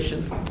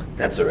relations,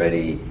 that's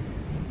already,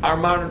 our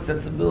modern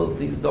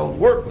sensibilities don't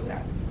work with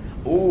that.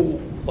 Oh,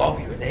 love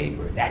your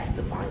neighbor, that's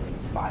divinely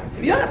inspired.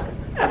 If you ask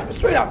them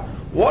straight out,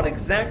 what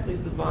exactly is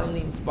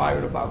divinely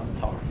inspired about the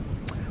Torah?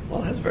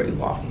 Well, it has very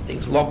lofty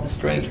things. Love the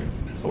stranger.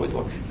 It's always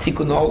love.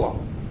 Tikkun olam.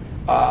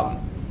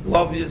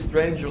 Love your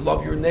stranger,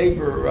 love your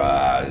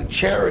neighbor,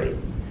 charity.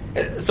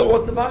 So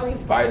what's divinely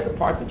inspired is the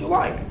parts that you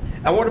like.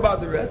 And what about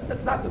the rest?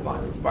 That's not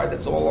divinely inspired.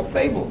 That's all a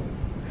fable.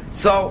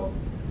 So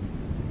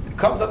it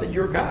comes out that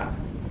you're God.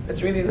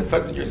 That's really in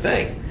effect what you're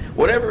saying.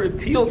 Whatever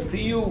appeals to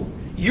you,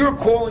 you're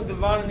calling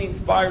divinely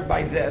inspired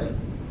by them.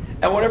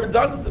 And whatever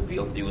doesn't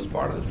appeal to you is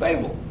part of the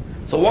fable.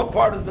 So what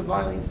part is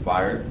divinely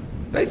inspired?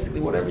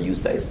 Basically whatever you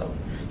say so.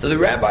 So the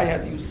rabbi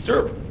has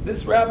usurped,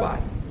 this rabbi,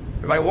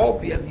 Rabbi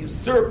Wolpe, has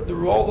usurped the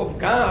role of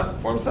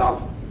God for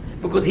himself.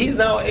 Because he's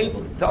now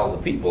able to tell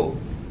the people,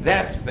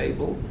 that's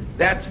fable,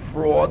 that's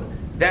fraud,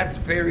 that's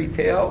fairy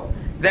tale,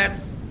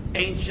 that's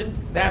ancient,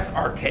 that's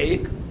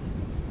archaic.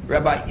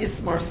 Rabbi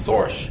Ismar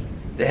Sorsh,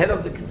 the head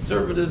of the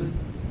conservative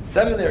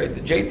seminary, the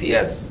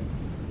JTS,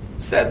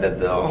 said that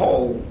the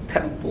whole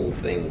temple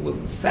thing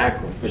with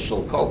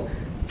sacrificial cult,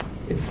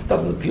 it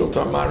doesn't appeal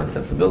to our modern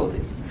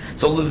sensibilities.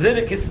 So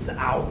Leviticus is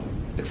out.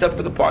 except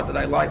for the part that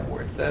I like,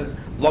 where it says,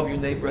 love your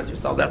neighbor as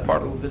yourself. That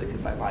part of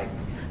Leviticus I like.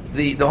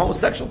 The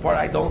homosexual part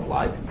I don't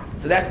like,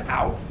 so that's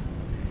out.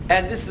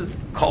 And this is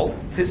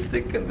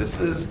cultistic, and this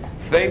is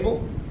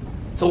fable.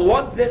 So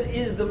what then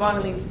is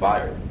divinely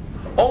inspired?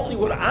 Only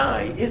what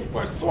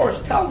Ismar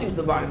Source, tells you is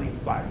divinely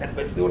inspired. That's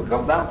basically what it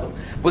comes down to.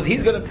 Because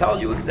he's going to tell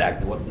you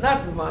exactly what's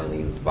not divinely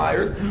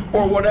inspired,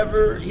 or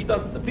whatever he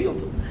doesn't appeal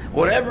to.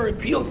 Whatever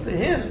appeals to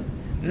him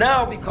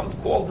now becomes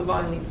called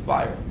divinely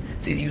inspired.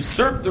 So he's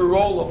usurped the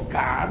role of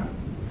God,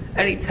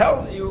 and he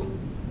tells you,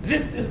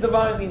 this is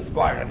divinely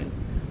inspired. I mean,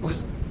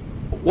 because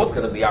what's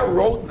going to be our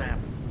roadmap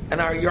and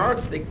our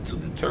yardstick to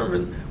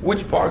determine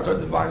which parts are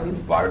divinely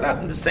inspired or not?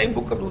 In the same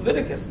book of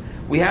Leviticus,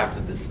 we have to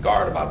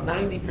discard about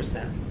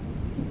 90%.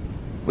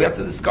 We have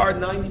to discard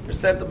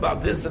 90%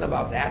 about this and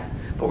about that.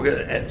 But we're going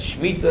to, at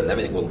Shemitah and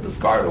everything, we'll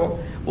discard all.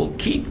 We'll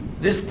keep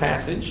this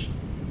passage,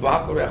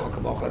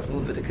 that's in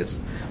Leviticus.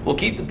 We'll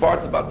keep the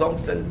parts about don't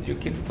send your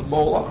kids to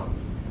Moloch,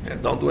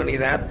 and don't do any of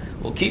that.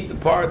 We'll keep the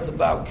parts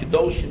about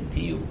Kedosh and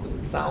Tiyu, because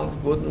it sounds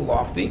good and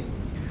lofty.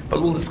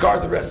 But we'll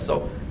discard the rest.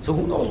 So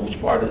who knows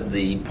which part is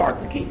the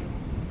part to keep?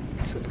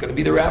 It's going to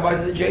be the rabbis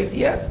of the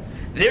JTS.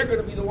 They're going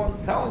to be the ones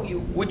telling you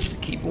which to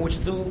keep and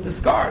which to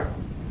discard.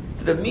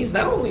 So that means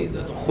not only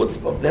the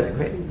chutzpah of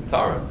denigrating the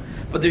Torah,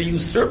 but they're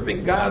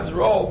usurping God's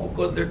role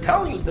because they're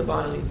telling you it's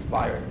divinely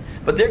inspired.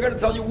 But they're going to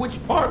tell you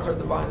which parts are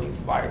divinely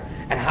inspired.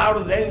 And how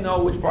do they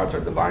know which parts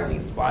are divinely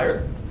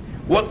inspired?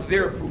 What's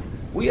their proof?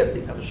 We at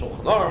least have a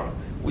Shulchan Aruch,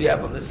 we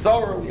have a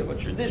Nesara, we have a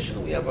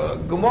tradition, we have a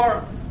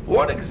Gemara.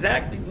 What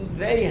exactly do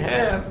they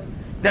have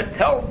that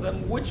tells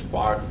them which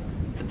parts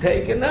to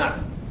take and not?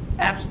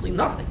 Absolutely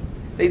nothing.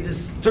 They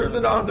just turn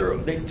it on their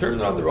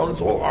own.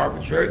 It's all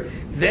arbitrary.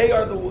 They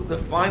are the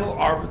final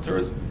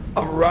arbiters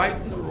of right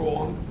and the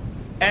wrong.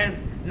 And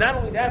not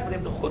only that, but they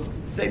have the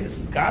chutzpah to say this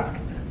is God's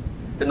command.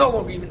 They're no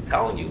longer even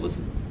telling you,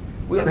 listen,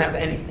 we don't have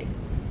anything.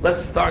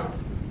 Let's start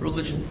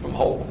religion from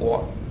whole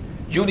cloth.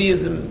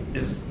 Judaism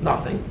is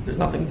nothing. There's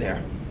nothing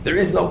there. There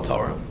is no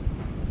Torah.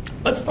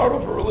 Let's start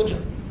off a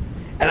religion.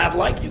 And I'd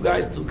like you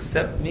guys to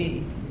accept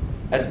me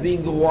as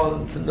being the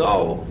one to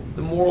know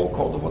the moral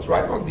code of what's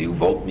right and wrong. Do you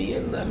vote me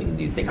in? I mean,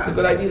 do you think it's a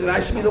good idea that I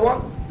should be the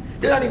one?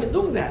 They're not even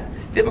doing that.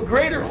 They have a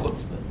greater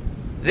chutzpah.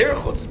 Their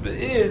chutzpah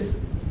is,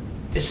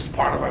 it's just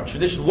part of our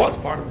tradition, was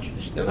part of our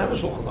tradition. They don't have a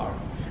Shulchan Aruch.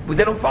 Because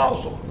they don't follow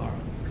Shulchan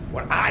Aruch.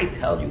 What I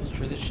tell you is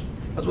tradition.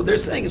 That's what they're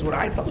saying, is what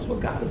I tell you is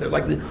what God is. They're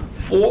like the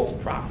false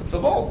prophets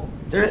of old.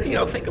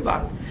 They're, think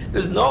about it.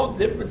 There's no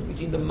difference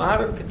between the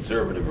modern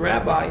conservative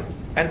rabbi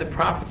and the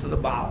prophets of the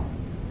Baal.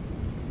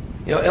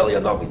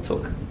 Eliyahu Novi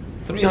took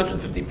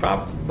 350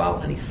 prophets of the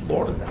Baal and he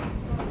slaughtered them.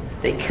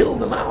 They killed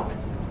them out.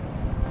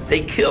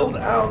 They killed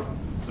out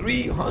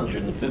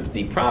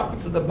 350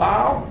 prophets of the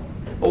Baal.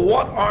 But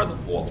what are the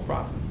false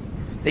prophets?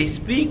 They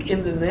speak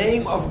in the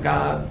name of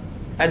God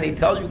and they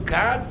tell you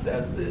God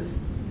says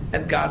this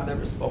and God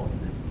never spoke to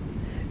them.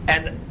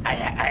 And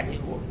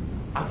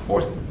I'm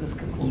forced to this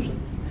conclusion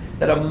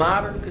that a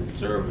modern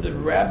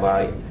conservative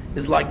rabbi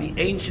is like the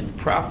ancient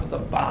prophet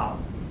of Baal,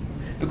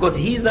 because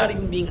he's not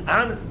even being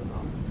honest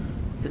enough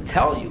to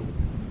tell you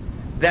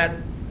that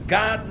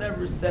God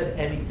never said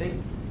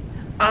anything.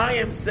 I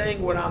am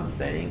saying what I'm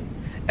saying,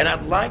 and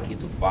I'd like you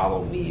to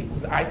follow me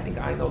because I think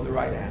I know the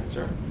right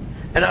answer,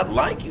 and I'd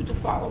like you to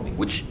follow me,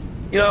 which,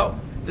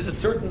 there's a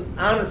certain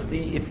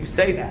honesty if you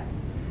say that.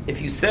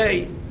 If you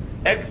say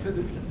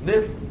Exodus is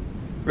myth,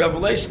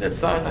 Revelation at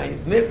Sinai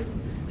is myth,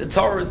 the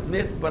Torah is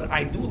myth, but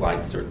I do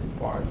like certain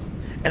parts,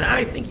 and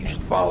I think you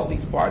should follow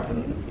these parts,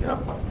 and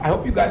I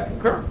hope you guys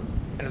concur.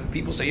 And if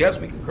people say yes,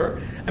 we concur.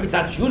 I mean, it's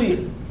not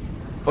Judaism,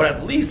 but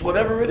at least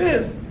whatever it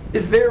is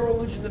their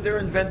religion that they're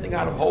inventing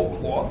out of whole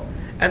cloth,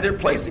 and they're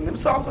placing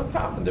themselves on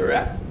top, and they're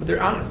asking, but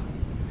they're honest.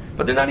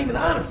 But they're not even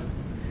honest.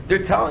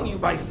 They're telling you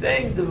by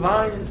saying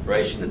divine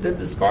inspiration and then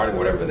discarding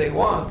whatever they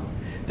want,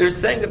 they're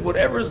saying that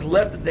whatever is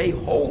left that they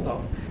hold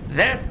of,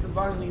 that's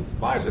divinely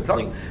inspired. They're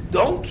telling you,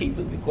 don't keep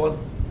it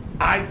because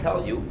I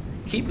tell you,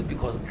 keep it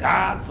because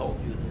God told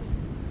you this.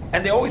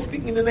 And they're always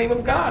speaking in the name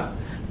of God.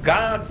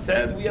 God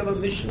said we have a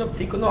mission of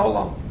Tikkun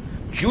Olam.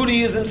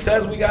 Judaism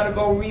says we got to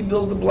go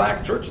rebuild the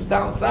black churches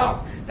down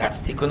south. That's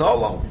Tikkun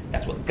Olam.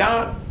 That's what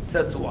God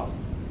said to us.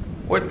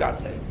 What did God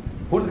say?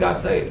 Who did God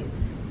say it?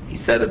 He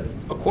said it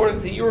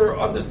according to your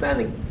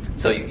understanding.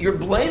 So you're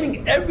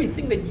blaming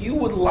everything that you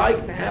would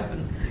like to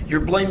happen.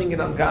 You're blaming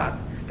it on God.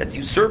 That's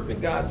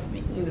usurping God,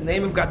 speaking in the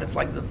name of God. That's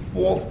like the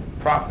false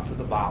prophets of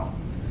the Baal.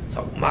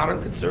 So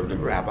modern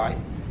conservative rabbi,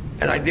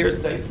 and I dare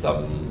say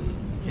some,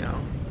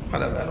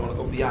 whatever, I don't want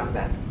to go beyond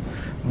that,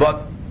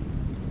 but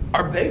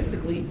are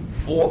basically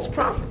false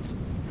prophets.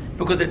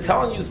 Because they're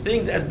telling you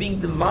things as being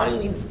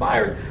divinely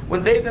inspired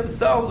when they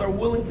themselves are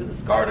willing to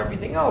discard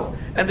everything else,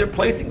 and they're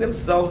placing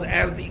themselves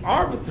as the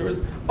arbiters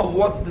of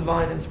what's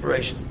divine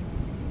inspiration.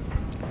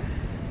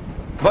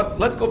 But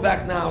let's go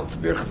back now to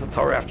Birchas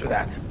HaTorah after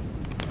that.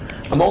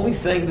 I'm only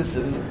saying this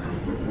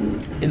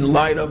in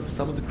light of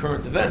some of the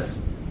current events.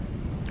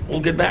 We'll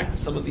get back to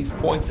some of these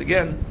points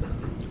again.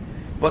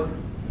 But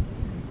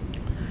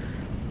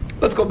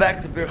Let's go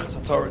back to Birchas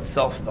HaTorah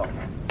itself, though,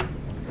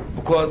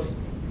 because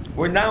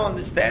we're now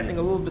understanding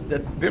a little bit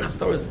that Birchas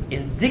HaTorah is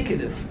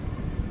indicative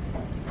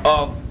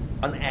of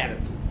an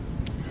attitude.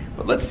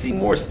 But let's see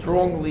more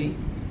strongly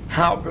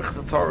how Birchas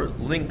HaTorah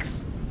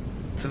links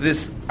to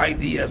this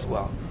idea as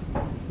well.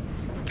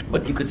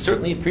 But you could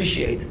certainly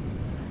appreciate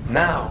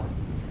now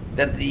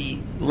that the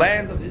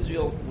land of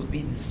Israel would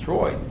be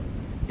destroyed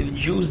if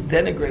Jews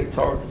denigrate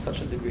Torah to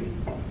such a degree.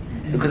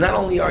 Because not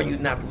only are you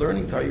not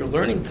learning Torah, you're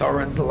learning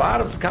Torah, and there's a lot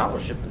of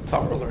scholarship in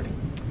Torah learning.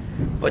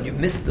 But you've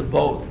missed the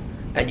boat,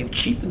 and you've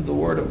cheapened the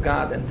Word of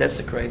God and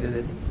desecrated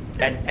it.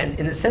 And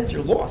in a sense,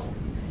 you're lost.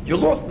 You're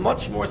lost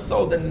much more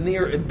so than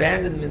mere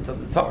abandonment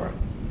of the Torah.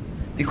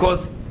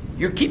 Because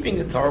you're keeping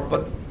the Torah,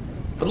 but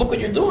look what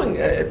you're doing.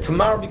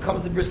 Tomorrow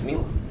becomes the Bris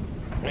Milah.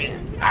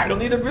 I don't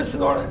need a Bris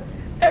in order.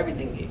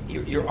 Everything,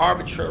 you're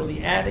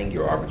arbitrarily adding,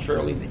 you're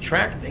arbitrarily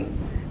detracting,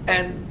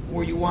 and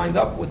where you wind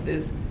up with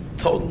is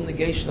total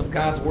negation of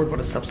God's Word,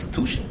 but a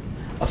substitution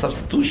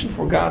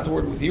for God's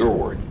Word with your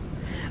Word.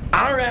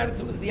 Our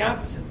attitude is the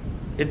opposite.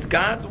 It's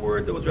God's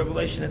Word. There was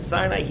revelation at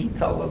Sinai. He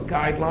tells us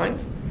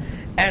guidelines.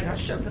 And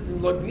Hashem says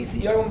in Lord Misi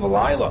Yom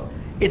V'Layla,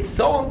 it's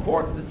so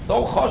important, it's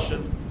so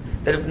chashuv,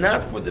 that if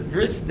not for the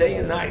bris day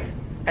and night,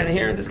 and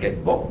here in this case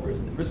both bris,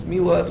 the bris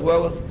milah as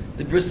well as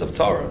the bris of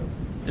Torah,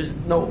 there's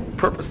no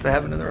purpose to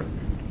heaven and earth.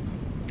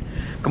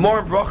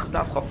 Gemara in Brachos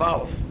Daf Chaf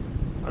Aleph,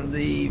 on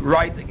the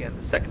right again,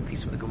 the second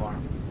piece of the Gemara,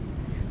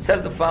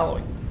 says the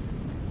following,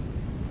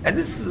 and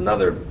this is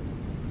another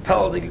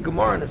Pelagic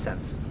Gemara in a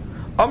sense.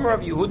 Amar Rav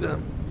Yehuda,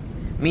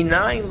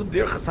 Minayin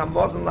l'birchas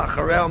hamazon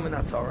lachareo min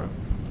haTorah.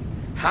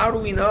 How do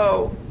we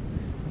know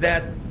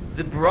that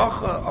the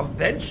bracha of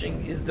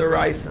benching is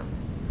deraisa?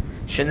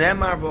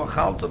 Shenemar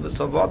v'achalto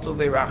v'sovato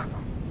v'irachta.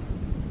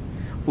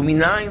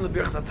 Uminayin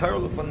l'birchas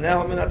haTorah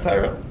l'faneho min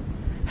haTorah.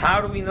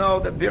 How do we know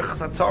that birchas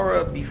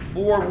haTorah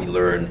before we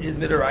learn is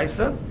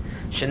midaraisa?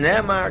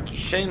 Shenemar ki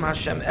shem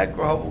Hashem ekra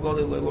havu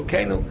godel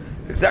le'elokenu.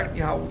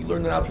 Exactly how we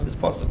learn it out from this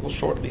pasuk we'll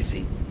shortly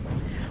see.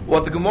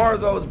 What the Gemara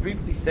though is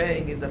briefly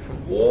saying is that from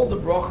all the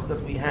brachas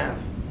that we have,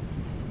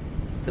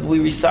 that we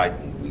recite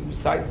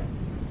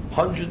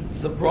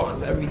hundreds of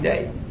brachas every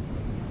day.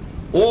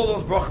 All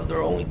those brachas, there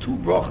are only two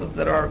brachas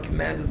that are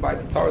commanded by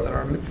the Torah, that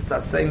are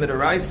mitzvah say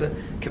midaraisa,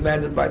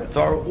 commanded by the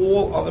Torah.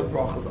 All other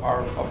brachas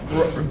are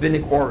of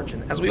rabbinic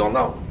origin, as we all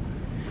know.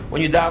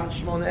 When you daven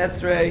Shemona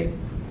Esrei,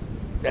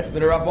 that's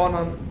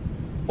midrabanan.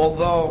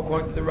 Although,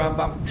 according to the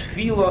Rambam,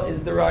 tefillah is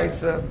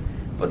deraisa,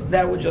 but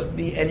that would just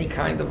be any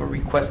kind of a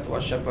request to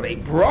Hashem. But a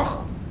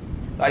bracha,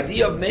 the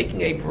idea of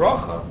making a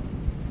bracha,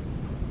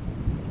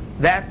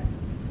 that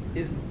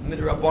is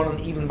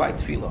midrabanan even by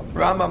tefillah.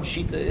 Rambam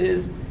Shita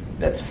is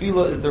that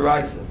tefillah is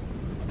deraisa.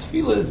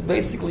 Tefillah is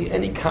basically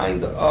any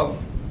kind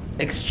of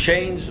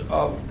exchange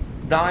of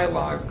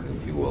dialogue,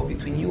 if you will,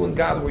 between you and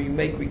God, where you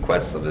make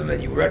requests of Him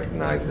and you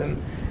recognize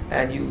Him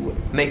and you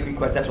make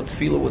requests. That's what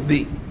tefillah would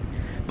be.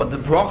 But the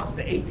brachas,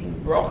 the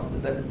 18 brachas, the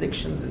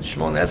benedictions in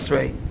Shemona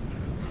Esrei,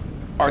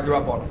 are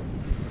derabanan.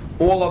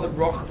 All other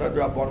brachas are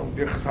derabanan.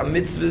 Birchas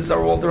ha-mitzvahs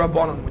are all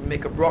derabanan. When you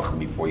make a bracha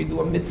before you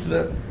do a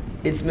mitzvah,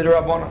 it's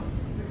midrabanan.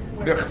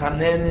 Birchas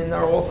ha-nenin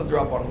are also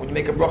derabanan. When you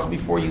make a bracha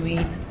before you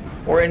eat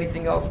or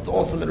anything else, it's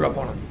also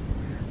midrabanan.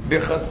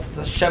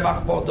 Birchas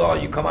shebach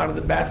ba'odah, you come out of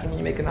the bathroom and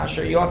you make an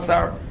asher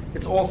yotzar,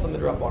 it's also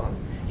midrabanan.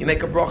 You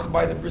make a bracha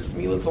by the bris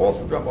milah, it's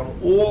also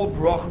derabanan. All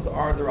brachas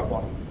are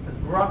derabanan.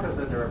 Brachas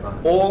are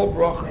derabanan. All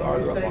brachas are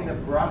derabanan. You're saying the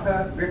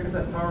bracha,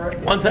 birchas Torah.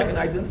 One second,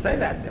 I didn't say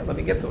that. Yeah, let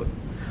me get to it.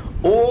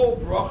 All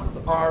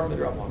brachas are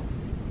midrabanan.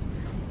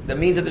 That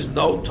means that there's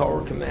no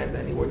Torah command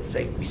anywhere to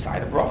say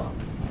recite a bracha.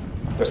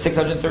 There's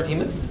 613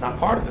 mitzvahs. It's not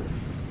part of it.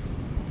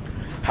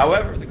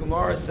 However, the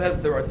Gemara says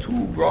there are two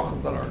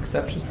brachas that are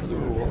exceptions to the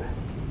rule,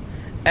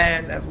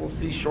 and as we'll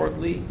see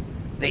shortly,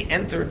 they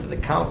enter into the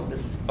count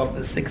of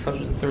the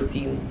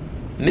 613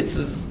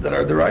 mitzvahs that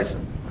are deraisa.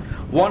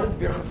 One is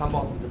birchas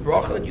hamazon, the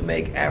bracha that you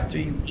make after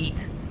you eat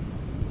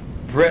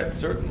bread,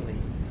 certainly,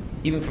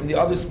 even from the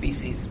other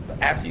species,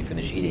 but after you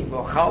finish eating,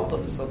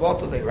 v'achalta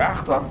v'savoto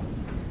v'irachta,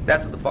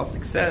 that's what the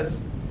pasuk says,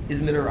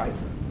 is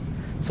midaraisa.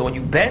 So when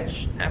you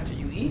bench after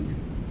you eat,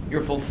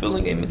 you're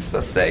fulfilling a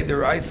mitzvah say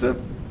deraisa.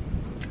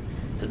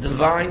 It's a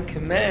divine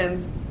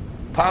command,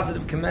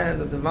 positive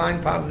command, a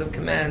divine positive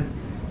command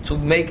to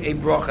make a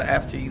bracha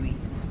after you eat.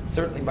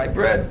 Certainly by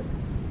bread,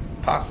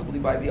 possibly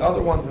by the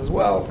other ones as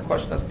well. It's a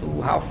question as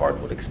to how far it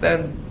would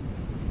extend.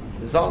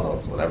 The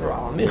zonos, whatever,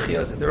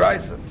 al-michya, is a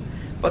deraisa.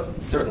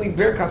 But certainly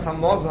birkas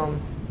hamazon,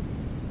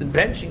 the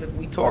benching that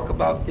we talk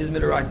about, is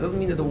midaraisa. It doesn't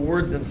mean that the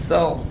words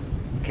themselves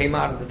came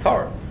out of the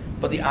Torah,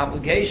 but the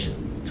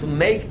obligation to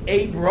make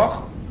a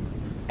bracha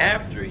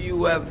after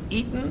you have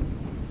eaten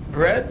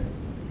bread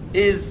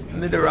is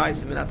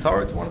midaraisa min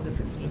haTorah. It's one of the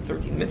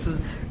 613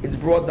 mitzvahs. It's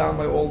brought down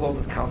by all those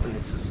that count the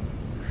mitzvahs.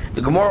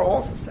 The Gemara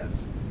also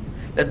says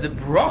that the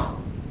bracha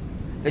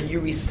that you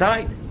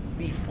recite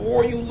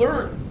before you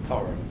learn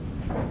Torah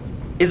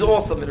is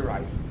also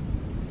midaraisa.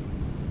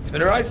 It's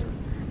midaraisa.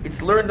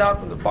 It's learned out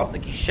from the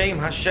pasuk Yishem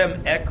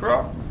Hashem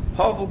Ekra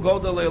Havu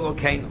Godel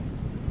Elokeinu.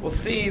 We'll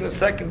see in a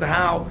second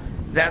how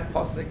that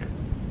pasuk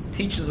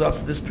teaches us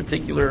this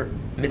particular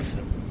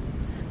mitzvah.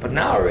 But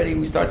now already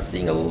we start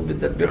seeing a little bit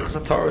that Birchas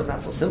HaTorah is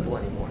not so simple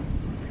anymore.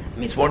 I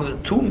mean, it's one of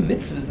the two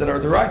mitzvahs that are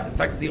derisa. In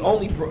fact, it's the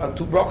only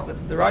two brachas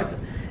that's derisa.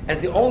 And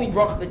it's the only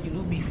bracha that you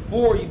do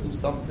before you do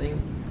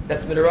something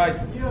that's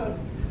midaraisa. Yeah.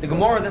 The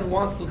Gemara then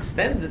wants to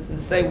extend it and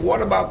say,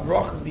 what about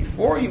brachas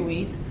before you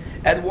eat,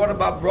 and what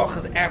about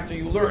brachas after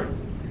you learn?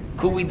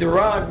 Could we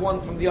derive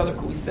one from the other?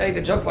 Could we say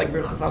that just like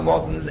Birchas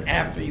Hamazon is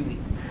after you eat,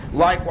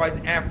 likewise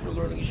after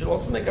learning you should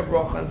also make a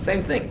bracha, and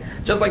same thing.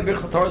 Just like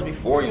Birchas HaTorah is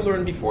before you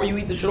learn, before you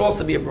eat, there should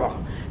also be a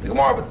bracha. The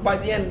Gemara by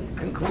the end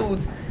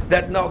concludes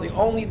that no, the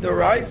only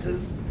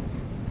derisas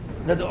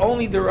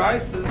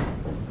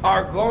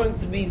are going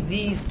to be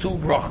these two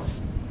brachas.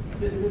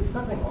 There's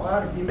something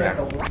odd if you make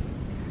a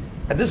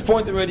At this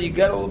point already, you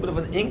get a little bit of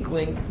an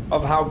inkling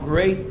of how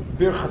great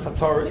Birchas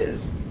HaTorah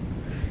is.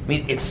 I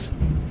mean, it's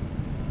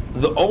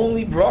the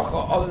only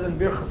bracha other than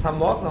Birchas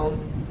Hamazon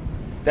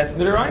that's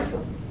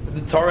midaraisa.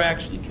 The Torah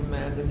actually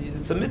commands, and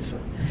it's a mitzvah.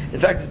 In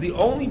fact, it's the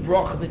only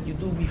bracha that you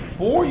do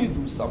before you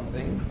do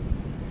something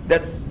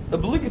that's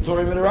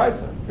obligatory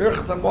midaraisa.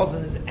 Birchas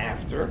Hamazon is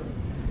after,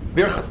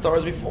 Birchas Torah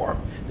is before.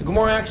 The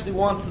Gemara actually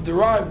wants to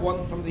derive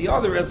one from the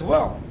other as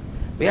well.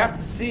 We have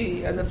to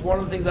see, and that's one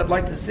of the things I'd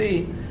like to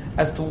see,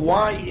 as to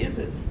why is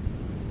it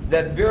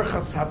that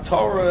Birchas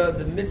HaTorah,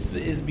 the mitzvah,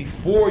 is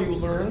before you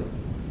learn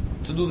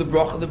to do the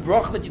bracha. The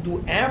bracha that you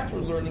do after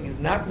learning is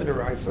not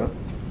midaraisa,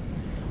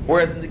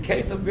 whereas in the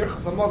case of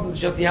Birchas Hamazon, it's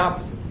just the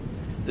opposite.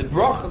 The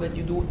bracha that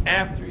you do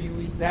after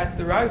you eat, that's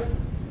the raisa.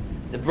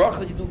 The bracha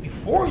that you do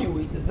before you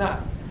eat is not.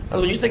 In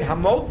other words, you say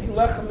Hamotzi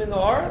lechem in the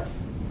haaretz,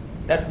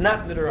 that's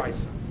not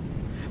midaraisa.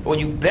 But when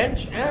you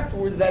bench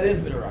afterwards, that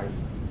is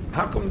midaraisa.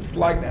 How come it's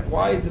like that?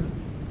 Why is it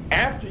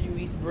after you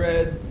eat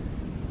bread,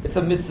 it's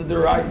a mitzvah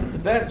deraisa to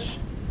bench?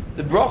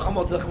 The bracha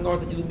Hamotzi lechem in the haaretz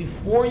that you do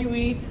before you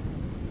eat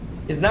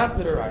is not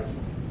midaraisa.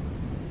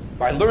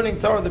 By learning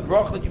Torah, the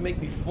bracha that you make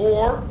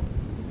before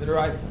is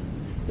midaraisa.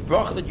 The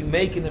bracha that you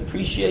make in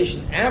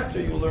appreciation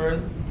after you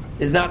learn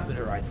is not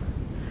midaraisa.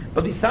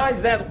 But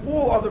besides that,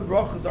 all other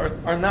brachas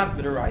are not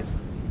midaraisa.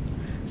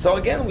 So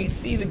again, we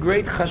see the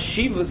great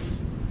chashivas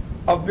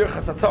of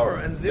Birchas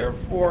HaTorah, and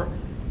therefore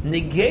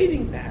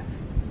negating that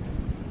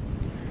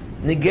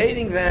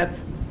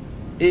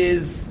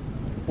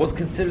was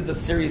considered a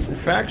serious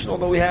infraction,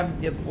 although we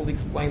haven't yet fully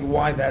explained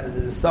why that it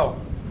is so.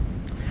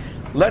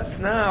 Let's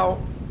now,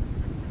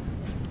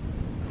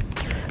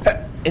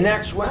 in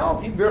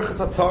actuality, Birchas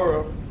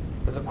HaTorah,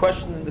 there's a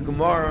question in the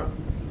Gemara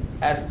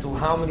as to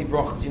how many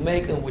brachas you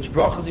make and which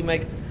brachas you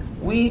make.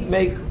 We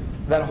make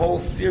that whole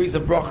series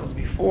of brachas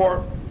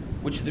before,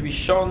 which the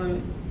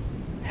Rishonim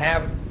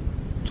have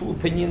two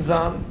opinions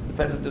on.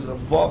 Depends if there's a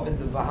vav in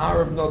the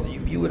v'harav, no, that you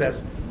view it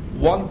as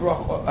one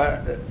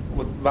bracha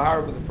with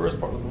v'harav with the first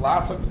part, with the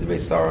last part with the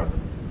Beisara,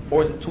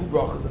 or is it two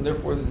brachas? And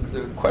therefore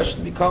the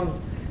question becomes,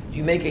 do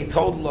you make a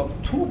total of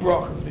two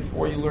brachas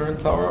before you learn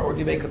Torah, or do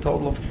you make a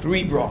total of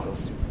three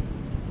brachas?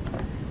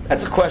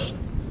 That's a question.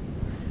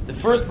 The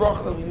first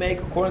bracha that we make,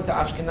 according to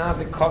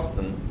Ashkenazic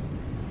custom,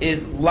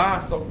 is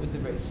la'asok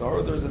b'divrei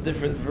Torah. There's a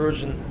different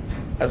version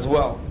as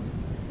well.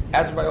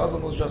 As Rabbi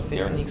Osman was just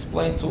here, and he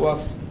explained to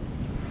us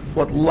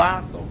what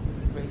la'asok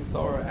b'divrei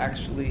Torah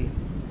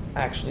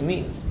actually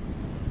means.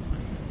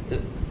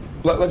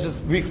 Let's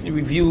just briefly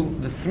review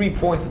the 3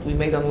 points that we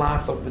made on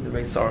la'asok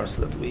b'divrei Torah,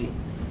 so that we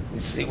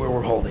see where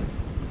we're holding.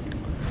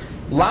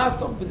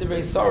 La'asok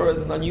b'divrei Torah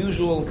is an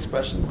unusual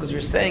expression, because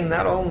you're saying,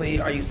 not only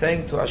are you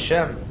saying to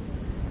Hashem,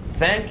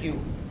 thank you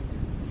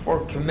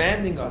for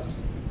commanding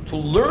us to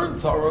learn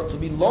Torah, to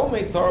be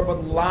lomei Torah,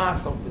 but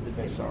la'asok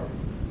b'divrei Torah.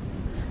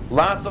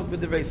 La'asok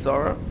b'divrei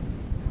Torah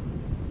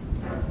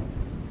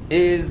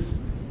is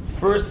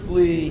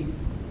firstly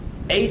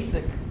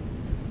asik,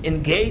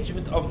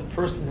 engagement of the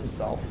person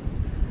himself.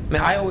 I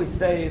mean, I always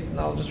say it, and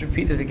I'll just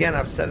repeat it again,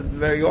 I've said it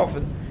very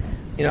often,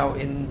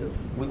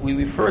 we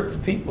refer to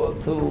people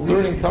to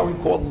learning Torah, we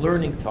call it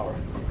learning Torah.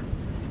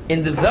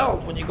 In the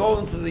Welt, when you go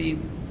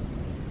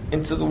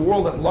into the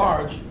world at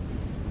large,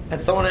 and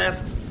someone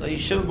asks,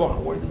 Yeshiva Baruch,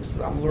 what do you do? He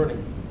says, I'm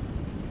learning.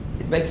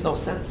 It makes no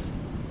sense.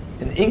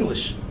 In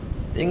English,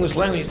 the English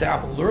language, you say,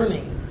 I'm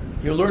learning.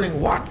 You're learning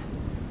what?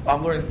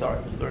 I'm learning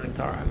Torah. You're learning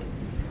Torah. I mean,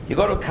 you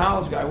go to a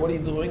college guy, what are you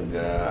doing?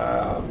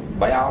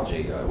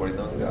 Biology. What are you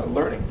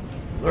doing?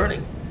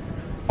 Learning.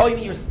 Oh, you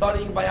mean you're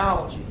studying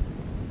biology?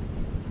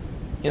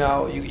 You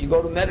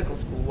go to medical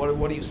school.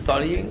 What are you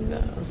studying?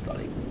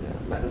 Studying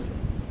medicine.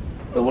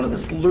 But where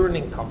does this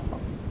learning come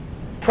from?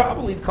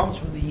 Probably it comes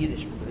from the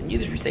Yiddish, because in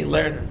Yiddish we say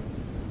lernen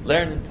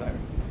Torah.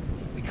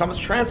 So it becomes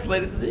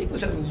translated to the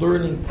English as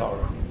learning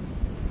Torah.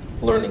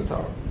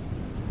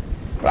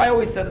 But I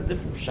always said a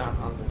different shot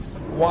on this.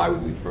 Why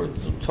we refer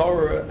to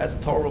Torah as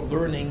Torah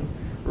learning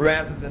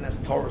rather than as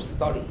Torah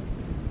study.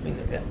 I mean,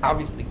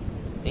 obviously,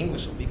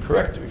 English would be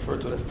correct to refer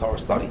to it as Torah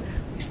study.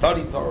 We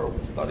study Torah,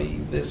 we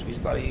study this, we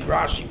study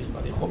Rashi, we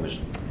study Chumash.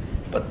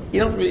 But you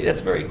don't really, that's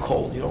very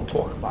cold. You don't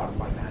talk about it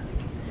like that.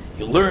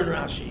 You learn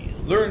Rashi, you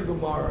learn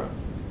Gemara,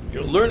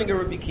 you're learning a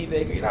Rabbi Akiva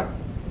Eiger. You're not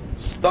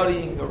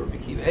studying a Rabbi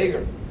Akiva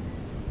Eiger.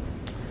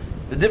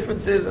 The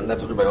difference is, and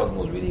that's what Rabbi Osman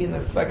was really in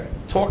effect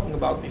talking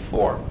about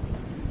before,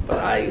 but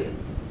I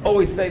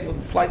always say it with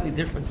a slightly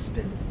different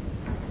spin.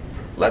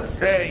 Let's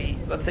take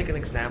an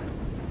example.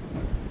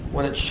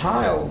 When a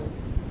child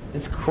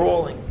is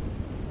crawling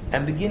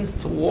and begins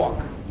to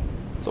walk,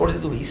 so what does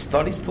he do? He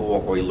studies to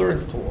walk or he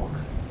learns to walk?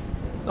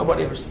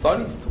 Nobody ever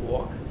studies to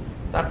walk.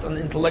 Not an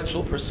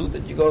intellectual pursuit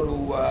that you go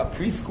to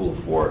preschool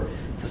for,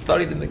 to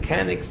study the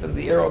mechanics and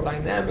the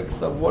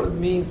aerodynamics of what it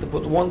means to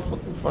put one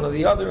foot in front of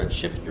the other and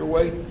shift your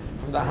weight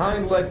from the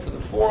hind leg to the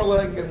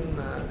foreleg, and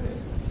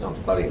you don't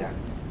study that.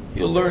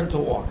 You learn to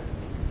walk.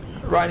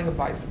 Riding a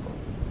bicycle.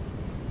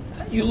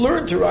 You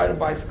learn to ride a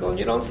bicycle and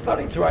you don't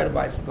study to ride a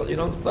bicycle. You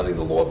don't study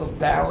the laws of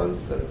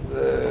balance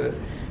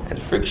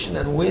and friction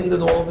and wind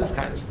and all of this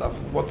kind of stuff,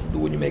 and what to do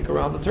when you make a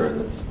round of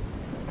turn.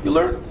 You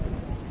learn it.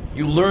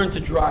 You learn to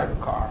drive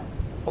a car.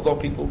 Although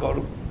people go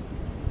to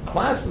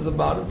classes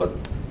about it, but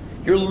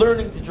you're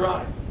learning to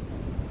drive.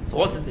 So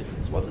what's the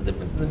difference? What's the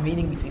difference in the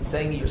meaning between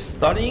saying that you're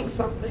studying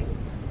something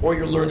or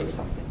you're learning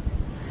something?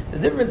 The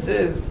difference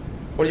is,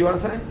 what do you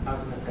want to say? I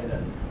was going to say that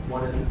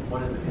one is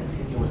a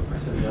continuous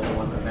pursuit, the other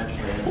one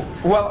eventually.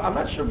 Well, I'm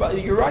not sure, but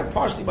you're right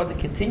partially about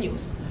the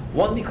continuous.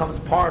 One becomes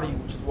part of you,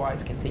 which is why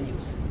it's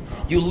continuous.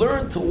 You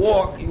learn to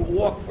walk, you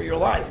walk for your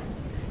life.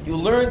 You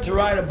learn to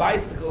ride a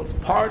bicycle, it's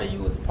part of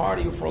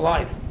you for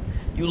life.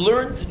 You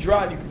learn to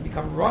drive, you can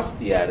become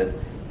rusty at it,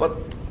 but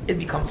it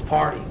becomes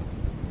part of you.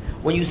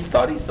 When you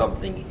study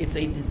something, it's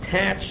a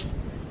detached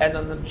and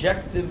an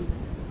objective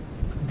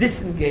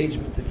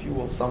disengagement, if you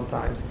will,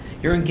 sometimes.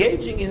 You're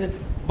engaging in it,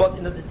 but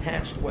in a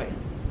detached way.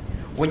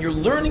 When you're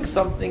learning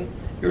something,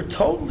 you're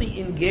totally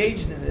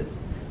engaged in it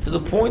to the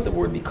point that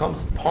where it becomes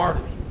part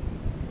of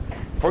you.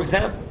 For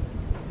example,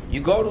 you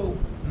go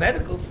to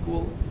medical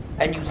school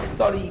and you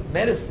study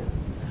medicine,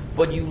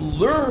 but you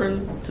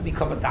learn to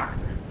become a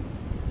doctor.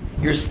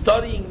 You're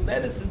studying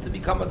medicine to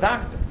become a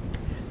doctor.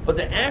 But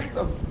the act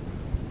of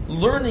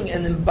learning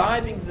and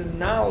imbibing the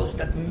knowledge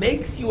that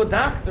makes you a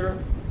doctor,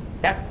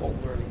 that's called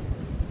learning.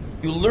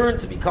 You learn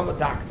to become a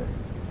doctor.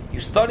 You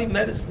study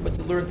medicine, but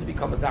you learn to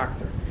become a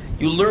doctor.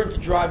 You learn to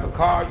drive a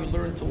car, you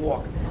learn to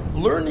walk.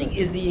 Learning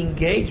is the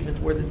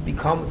engagement where it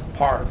becomes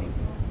part of you.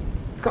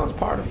 It becomes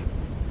part of you.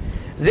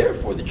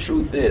 Therefore, the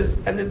truth is,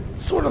 and it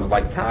sort of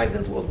like ties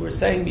into what we were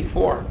saying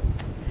before,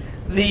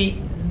 the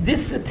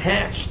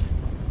disattached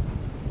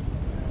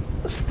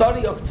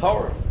study of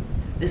Torah,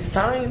 the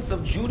science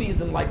of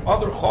Judaism, like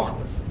other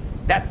chokhmas,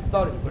 that's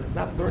study, but it's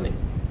not learning.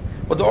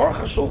 What the Aruch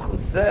HaShulchan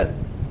said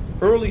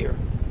earlier,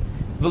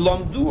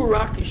 v'lomdu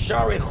rak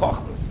yisharei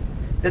chokhmas,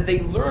 that they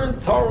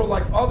learned Torah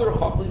like other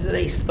chokhmas, that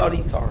they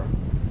studied Torah.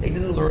 They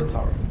didn't learn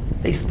Torah.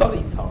 They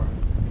studied Torah.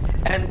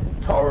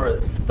 And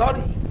Torah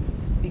study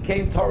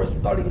became Torah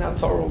study, not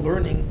Torah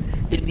learning.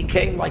 It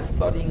became like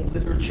studying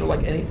literature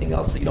like anything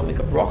else, so you don't make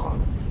a bracha.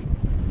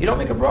 You don't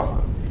make a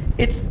bracha.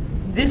 It's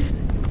this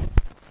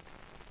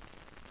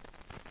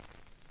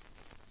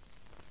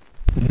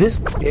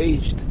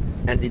engaged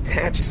and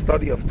detached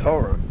study of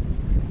Torah,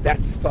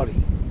 that's study.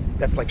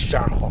 That's like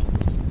Shar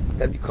Chochmas.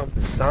 That becomes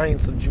the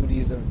science of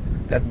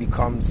Judaism. That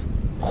becomes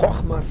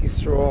Chochmas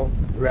Yisrael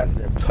rather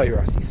than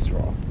Torah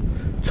Yisrael.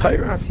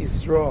 Torah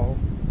Yisrael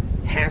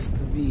has to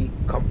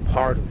become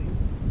part of you.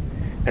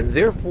 And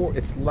therefore,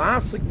 it's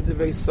lasik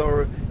b'devei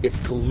Sorah, it's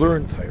to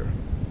learn Torah.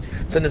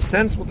 So in a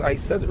sense, what I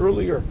said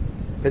earlier,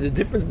 that the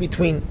difference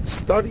between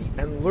study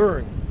and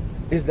learn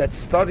is that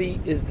study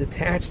is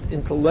detached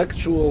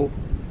intellectual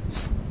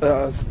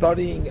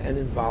studying and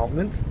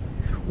involvement,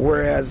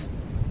 whereas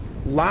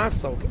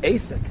lasok,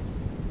 asek,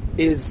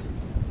 is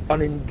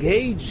an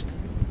engaged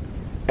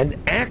and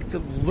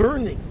active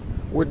learning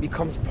where it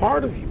becomes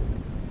part of you.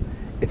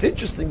 It's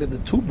interesting that the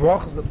two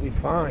brachas that we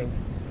find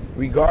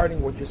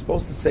regarding what you're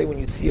supposed to say when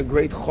you see a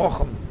great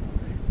chacham,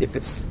 if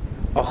it's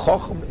a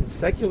chacham in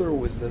secular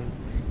wisdom,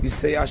 you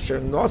say Asher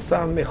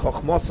nosan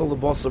mechachmasa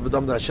lebasar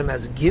v'dam, that Hashem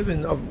has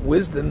given of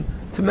wisdom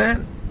to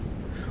man.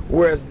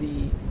 Whereas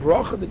the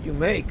bracha that you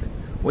make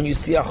when you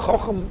see a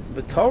chacham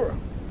b'Torah,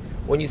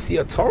 when you see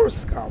a Torah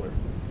scholar,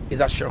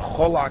 is Asher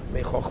cholak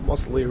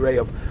mechachmasa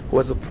leireyav, who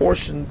has a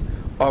portion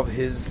of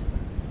his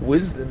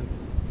wisdom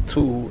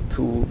to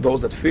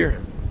those that fear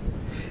him.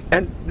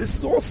 And this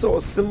is also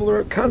a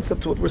similar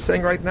concept to what we're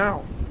saying right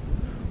now.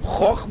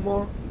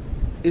 Chokhmah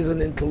is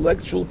an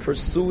intellectual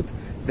pursuit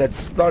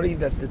that's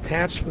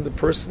detached from the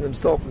person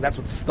himself, and that's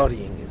what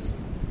studying is.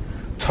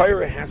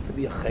 Torah has to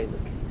be a chelik.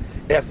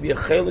 It has to be a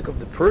chelik of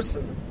the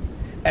person,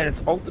 and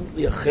it's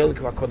ultimately a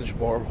chelik of HaKadosh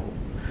Baruch Hu.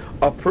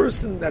 A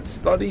person that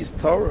studies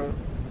Torah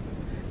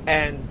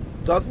and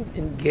doesn't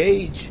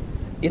engage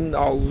in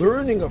our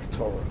learning of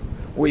Torah,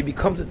 where he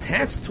becomes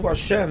attached to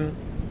Hashem,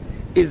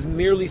 is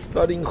merely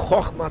studying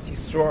Chochmas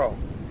Yisrael.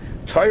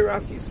 Torah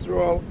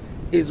Yisrael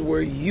is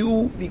where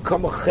you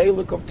become a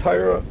chelik of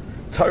Torah,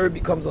 Torah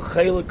becomes a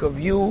chelik of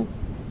you,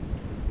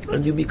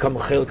 and you become a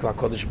chelik of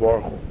HaKadosh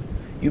Baruch Hu.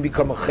 You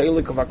become a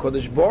chelik of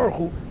HaKadosh Baruch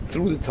Hu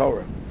through the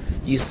Torah.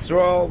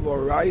 Yisrael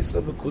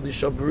v'oraisa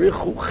v'kudish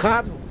abarichu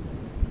chadu.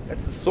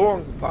 That's the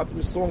song, the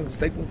popular song, the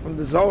statement from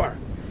the Zohar.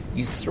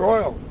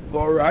 Yisrael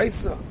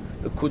v'oraisa,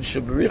 the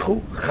Kudsha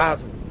Berichu,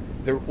 Chadu.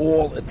 They're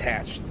all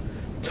attached.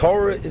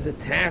 Torah is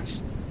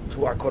attached to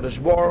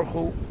HaKadosh Baruch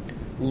Hu.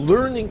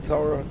 Learning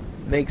Torah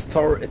makes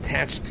Torah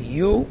attached to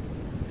you,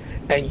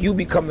 and you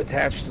become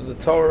attached to the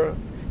Torah.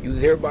 You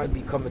thereby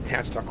become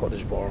attached to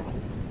HaKadosh Baruch Hu.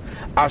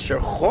 Asher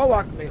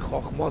cholak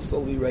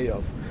mechochmasa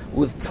lireyav.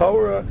 With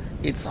Torah,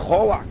 it's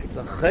cholak, it's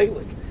a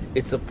chelik,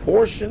 it's a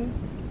portion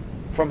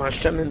from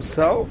Hashem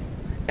Himself,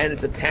 and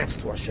it's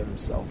attached to Hashem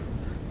Himself.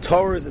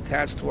 Torah is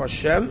attached to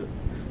Hashem.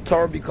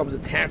 Torah becomes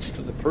attached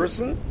to the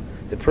person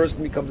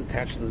becomes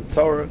attached to the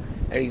Torah,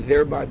 and he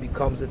thereby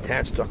becomes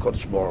attached to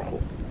HaKadosh Baruch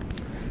Hu.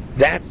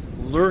 That's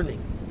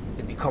learning.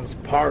 It becomes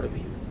part of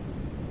you.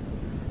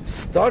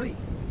 Study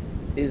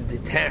is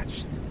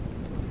detached.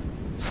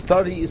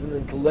 Study is an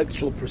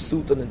intellectual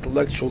pursuit, an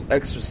intellectual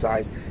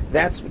exercise.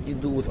 That's what you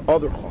do with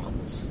other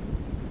chachmas.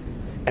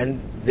 And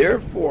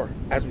therefore,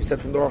 as we said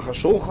from the Aruch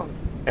HaShulchan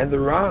and the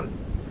Ran,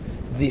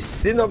 the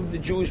sin of the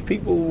Jewish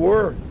people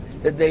were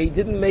that they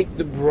didn't make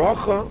the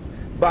bracha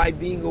by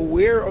being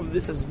aware of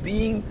this as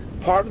being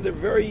part of their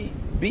very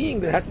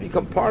being, that has to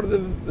become part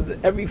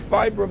of every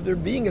fiber of their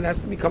being, and has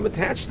to become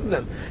attached to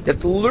them. They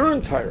have to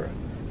learn Torah,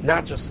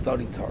 not just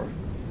study Torah.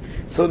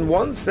 So in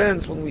one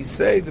sense, when we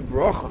say the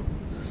bracha,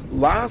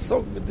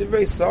 la'asok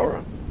b'divrei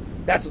Torah,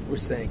 that's what we're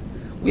saying.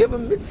 We have a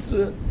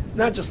mitzvah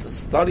not just to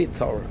study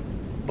Torah,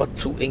 but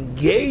to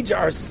engage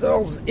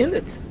ourselves in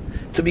it,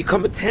 to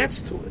become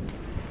attached to it.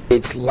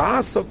 It's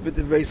la'asok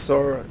b'divrei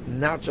Torah,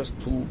 not just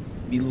to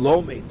be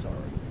lomei Torah.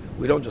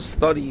 We don't just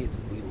study it,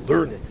 we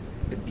learn it.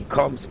 It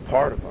becomes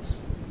part of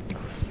us.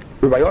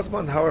 Rabbi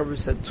Osman, however,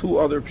 said two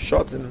other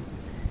pshatim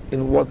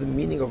in what the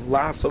meaning of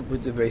la'asok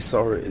b'divrei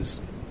Torah is.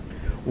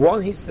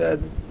 One, he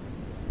said,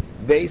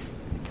 based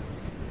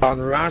on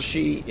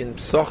Rashi in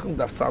Psachim,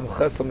 Daf Sam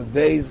Chesam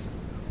Beis,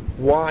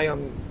 why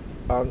on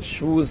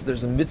Shavuos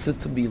there's a mitzvah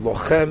to be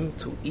lochem,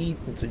 to eat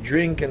and to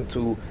drink and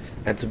to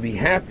be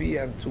happy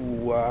and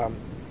to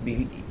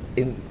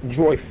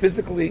enjoy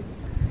physically,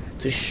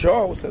 to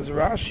show, says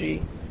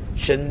Rashi,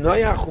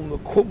 shenoyach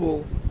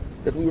u'mekubel,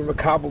 that we were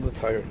mekabel the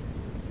Torah.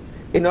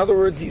 In other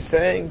words, he's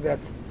saying that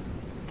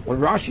what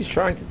Rashi's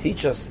trying to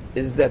teach us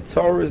is that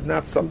Torah is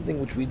not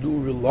something which we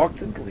do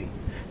reluctantly,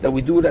 that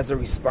we do it as a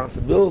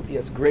responsibility,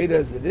 as great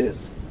as it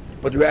is,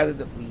 but rather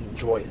that we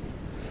enjoy it.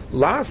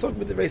 La'asok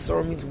b'divrei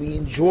Torah means we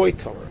enjoy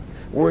Torah.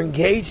 We're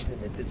engaged in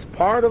it. It's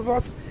part of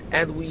us,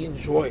 and we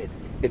enjoy it.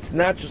 It's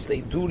not just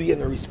a duty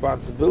and a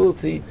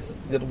responsibility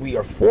that we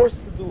are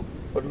forced to do,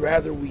 but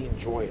rather we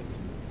enjoy it.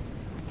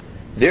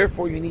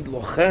 Therefore, you need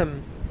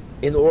lochem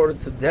in order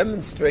to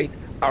demonstrate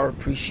our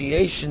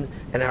appreciation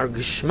and our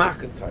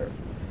geschmack in Torah.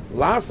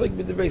 La'asok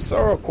b'divrei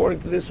Torah,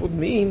 according to this, would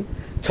mean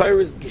Torah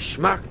is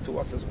geschmack to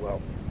us as well.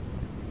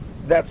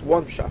 That's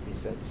one pshat he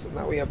said. So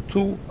now we have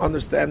two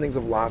understandings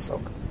of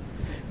la'asok.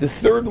 The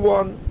third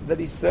one that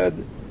he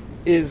said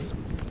is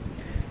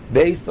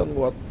based on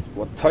what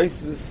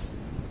Tosfos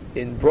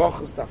in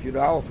Brachos Daf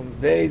Yud Aleph from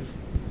Beis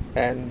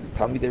and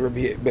Talmidei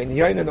Rabbi Ben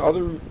Yain and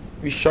other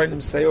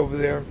Rishonim say over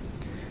there,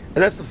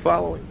 and that's the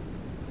following.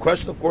 The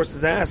question, of course,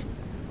 is asked: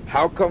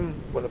 how come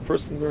when a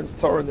person learns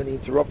Torah and then he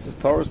interrupts his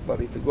Torah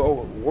study to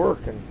go and work,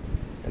 and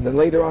then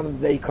later on in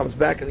the day he comes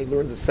back and he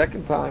learns a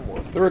second time or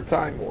a third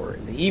time or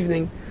in the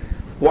evening?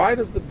 Why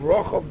does the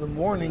bracha of the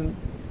morning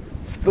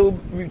still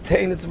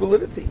retain its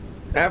validity?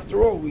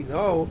 After all, we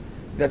know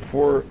that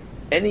for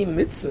any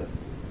mitzvah,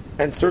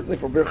 and certainly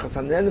for Birchas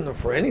Hanenin or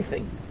for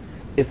anything,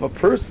 if a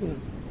person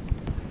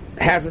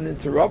has an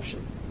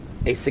interruption,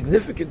 a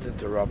significant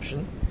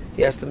interruption,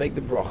 he has to make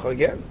the bracha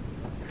again.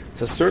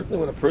 So certainly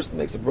when a person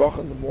makes a bracha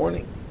in the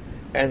morning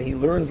and he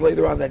learns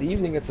later on that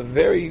evening, it's a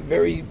very,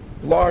 very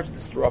large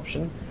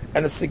disruption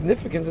and a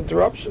significant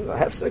interruption. A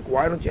hefsek,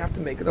 why don't you have to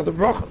make another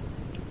bracha?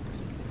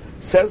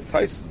 Says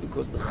Tosfos,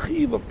 because the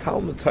chiv of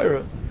Talmud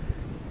Torah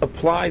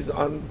applies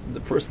on the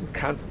person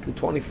constantly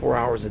 24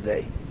 hours a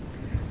day.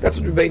 That's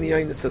what Rebbeinu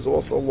Yaina says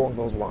also along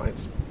those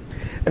lines.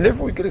 And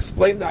therefore we could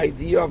explain the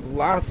idea of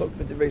la'asok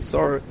b'divrei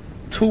Torah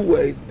two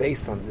ways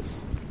based on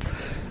this.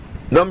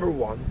 Number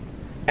one,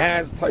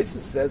 as Tosfos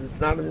says, it's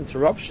not an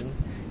interruption.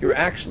 You're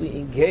actually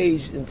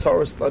engaged in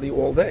Torah study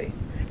all day.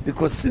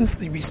 Because since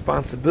the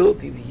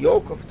responsibility, the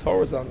yoke of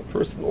Torah is on the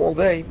person all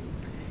day,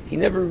 he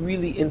never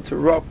really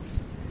interrupts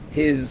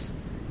his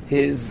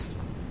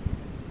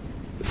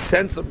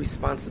sense of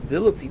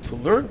responsibility to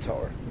learn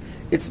Torah.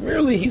 It's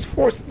merely he's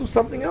forced to do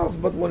something else,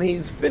 but when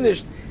he's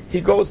finished,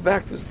 he goes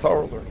back to his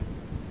Torah learning.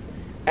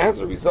 As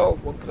a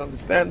result, one can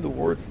understand the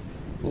words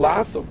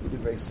la'asok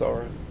b'divrei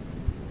Torah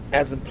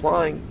as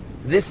implying,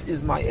 this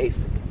is my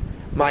asik.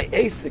 My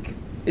asik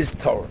is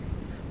Torah.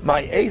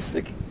 My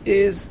asik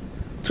is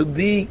to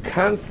be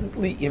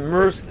constantly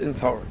immersed in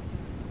Torah.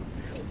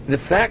 The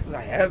fact that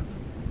I have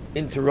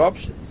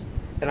interruptions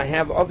and I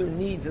have other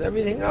needs and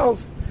everything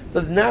else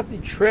does not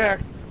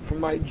detract from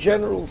my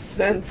general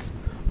sense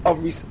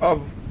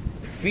of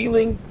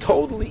feeling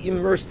totally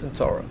immersed in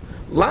Torah.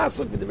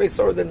 La'asok b'divrei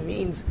Torah then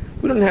means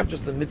we don't have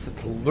just a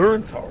mitzvah to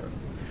learn Torah.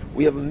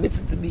 We have a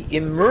mitzvah to be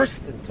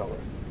immersed in Torah.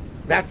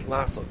 That's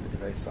la'asok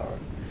b'divrei Torah.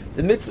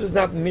 The mitzvah is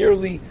not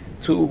merely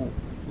to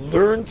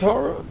learn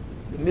Torah,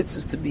 the mitzvah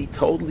is to be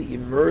totally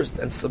immersed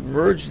and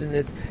submerged in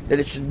it, that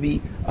it should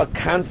be a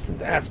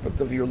constant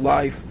aspect of your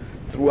life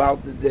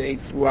throughout the day,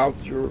 throughout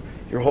your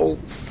whole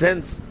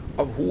sense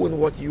of who and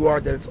what you are,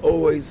 that it's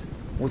always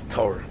with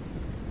Torah.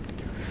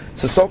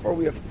 So far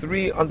we have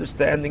three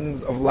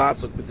understandings of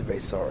Lasok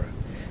b'Divrei Sarah.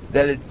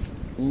 That it's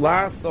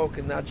Lasok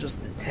and not just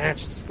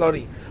detached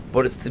study,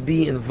 but it's to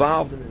be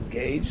involved and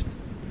engaged.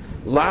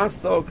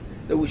 Lasok,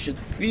 that we should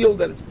feel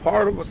that it's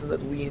part of us and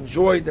that we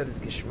enjoy, that it's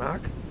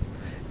Gishmak.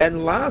 And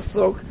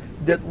Lasok,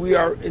 that we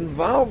are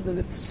involved in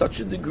it to such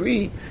a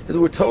degree that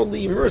we're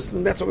totally immersed,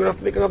 and that's why we don't have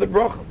to make another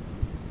bracha.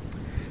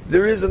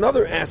 There is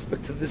another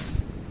aspect to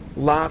this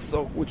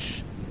Lasok,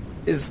 which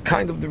is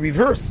kind of the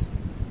reverse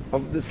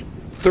of this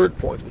third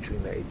point which we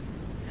made.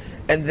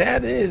 And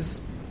that is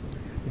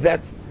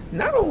that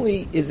not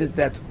only is it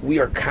that we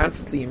are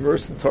constantly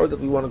immersed in Torah, that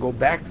we want to go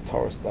back to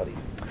Torah study,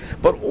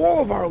 but all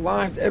of our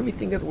lives,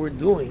 everything that we're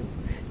doing,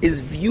 is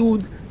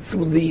viewed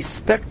through the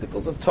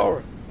spectacles of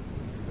Torah.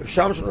 Rav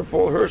Shamshon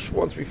Raphael Hirsch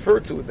once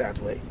referred to it that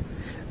way,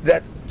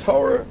 that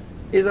Torah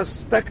is a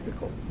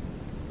spectacle.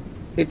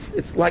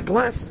 It's like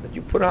glasses that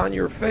you put on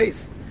your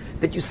face,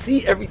 that you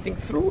see everything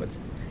through it.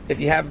 If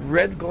you have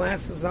red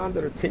glasses on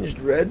that are tinged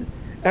red,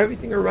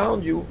 everything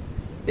around you,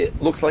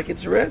 it looks like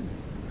it's red.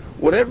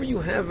 Whatever you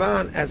have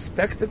on as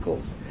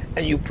spectacles,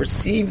 and you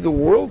perceive the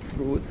world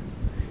through it,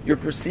 you're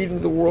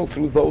perceiving the world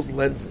through those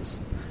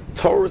lenses.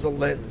 Torah is a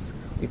lens.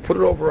 We put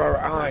it over our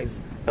eyes,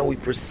 and we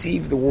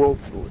perceive the world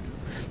through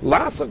it.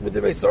 Lasok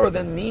b'Divrei Sarah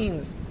then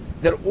means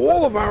that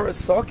all of our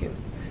asakim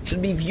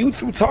should be viewed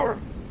through Torah.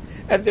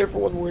 And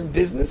therefore, when we're in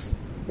business,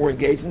 we're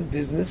engaged in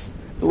business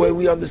the way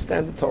we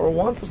understand the Torah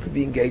wants us to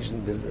be engaged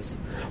in business.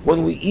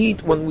 When we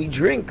eat, when we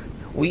drink,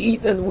 we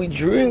eat and we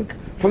drink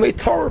from a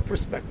Torah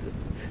perspective.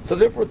 So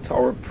therefore,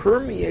 Torah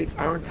permeates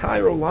our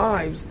entire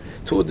lives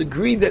to a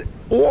degree that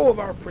all of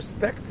our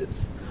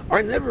perspectives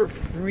are never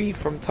free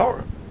from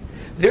Torah.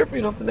 Therefore,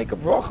 you don't have to make a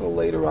bracha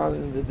later on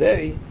in the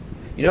day.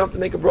 You don't have to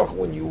make a bracha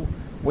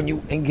when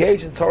you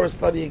engage in Torah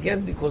study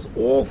again, because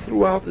all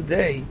throughout the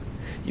day,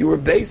 you were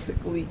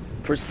basically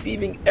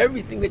perceiving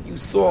everything that you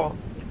saw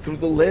through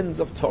the lens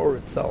of Torah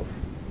itself.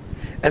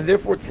 And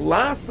therefore, it's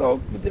Lasok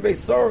b'Divrei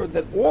Sarah,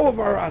 that all of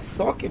our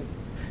asakim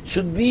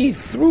should be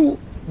through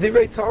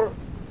Divrei Torah.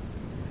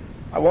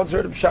 I once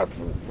heard a pshat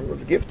from Rav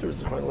Gifter,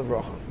 Zechron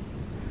Levracha,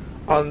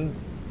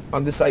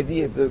 on this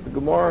idea. The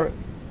Gemara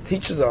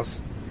teaches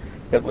us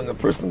that when a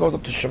person goes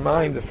up to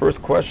Shemaim, the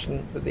first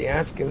question that they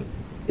ask him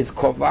is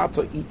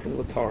Kovato Itin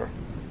L'Torah.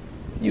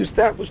 You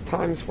establish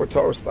times for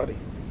Torah study,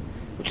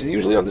 which is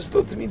usually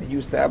understood to mean that you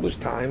establish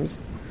times,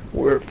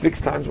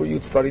 fixed times where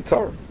you'd study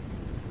Torah.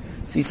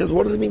 So he says,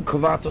 what does it mean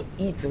Kovato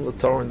Itin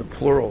L'Torah in the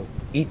plural?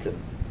 Itin,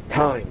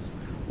 times.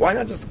 Why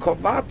not just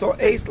Kovato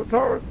Eis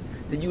L'Torah?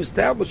 That you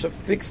establish a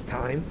fixed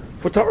time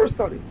for Torah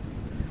study.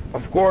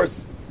 Of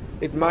course,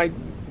 it might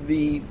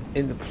be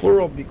in the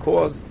plural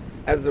because,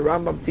 as the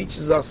Rambam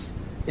teaches us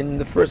in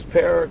the first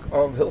parak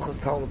of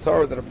Hilchas Talmud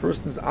Torah, that a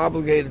person is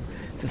obligated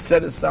to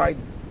set aside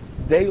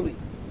daily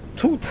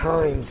 2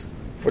 times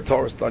for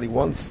Torah study,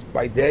 once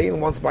by day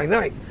and once by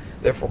night.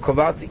 Therefore,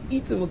 Kavati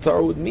Itin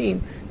Torah would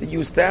mean that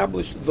you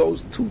establish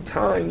those 2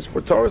 times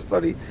for Torah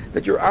study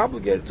that you're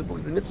obligated to,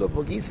 because the mitzvah of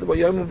V'gisa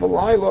B'yom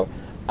V'layla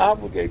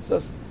obligates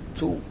us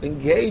to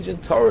engage in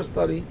Torah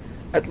study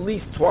at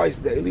least twice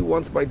daily,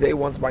 once by day,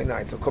 once by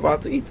night. So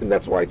Kavata Itim,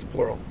 that's why it's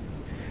plural.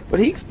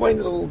 But he explained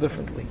it a little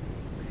differently.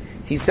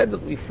 He said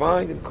that we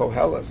find in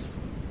Koheles,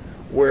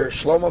 where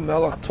Shlomo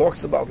Melech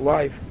talks about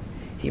life,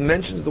 he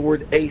mentions the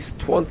word Eis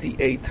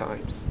 28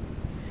 times.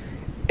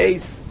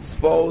 Eis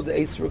Svod,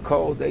 Eis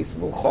Rekod, Eis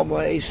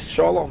Milchoma, Eis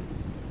Shalom,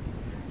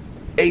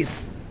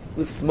 Eis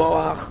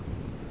L'Smoach,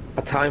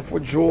 a time for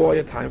joy,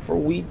 a time for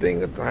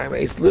weeping, a time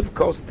Eis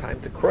Livkos, a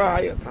time to cry,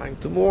 a time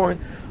to mourn,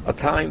 a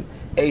time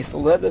Eis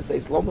Ledes,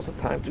 Eis Lomos, a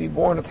time to be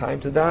born, a time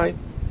to die.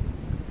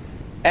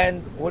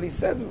 And what he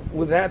said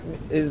with that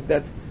is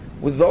that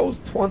with those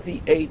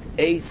 28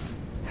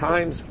 Eis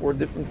times for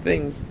different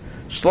things,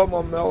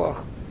 Shlomo Melech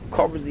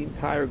covers the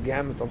entire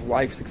gamut of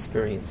life's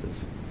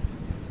experiences.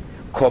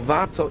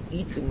 Kovato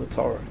Itim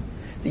Torah.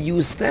 That you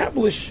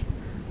establish,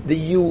 that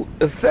you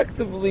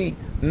effectively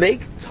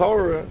make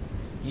Torah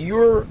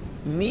your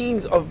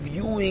means of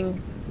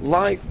viewing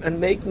life and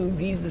making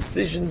these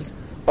decisions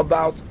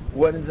about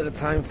when is it a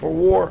time for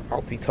war,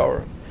 Al Pi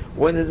Torah.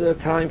 When is it a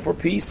time for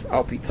peace,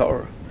 Al Pi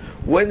Torah.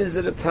 When is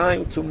it a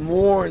time to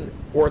mourn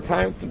or a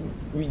time to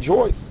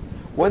rejoice?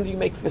 When do you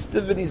make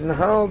festivities and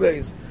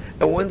holidays?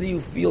 And when do you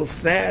feel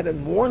sad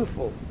and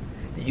mournful?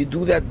 Do you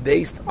do that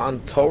based on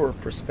Torah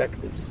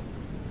perspectives?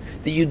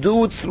 Do you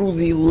do it through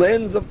the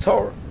lens of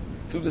Torah,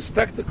 through the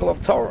spectacle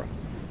of Torah?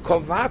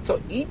 Kovato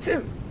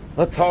Itim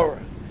la Torah.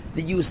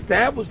 That you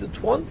establish the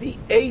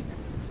 28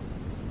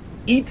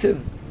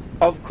 Itim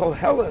of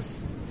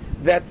Koheles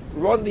that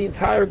run the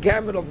entire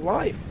gamut of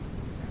life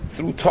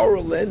through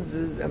Torah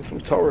lenses and through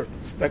Torah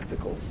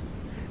spectacles.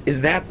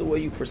 Is that the way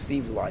you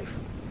perceive life?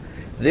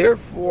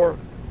 Therefore,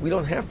 we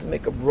don't have to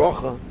make a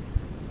bracha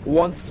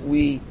once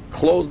we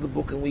close the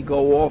book and we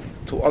go off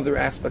to other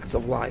aspects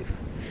of life.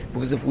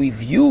 Because if we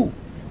view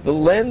the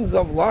lens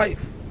of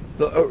life,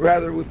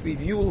 if we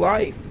view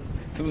life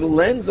through the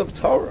lens of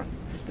Torah,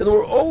 then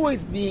we're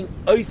always being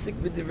Eisik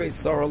b'divrei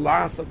Sarah,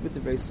 La'asok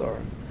b'divrei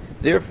Sarah.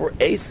 Therefore,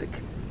 Eisik,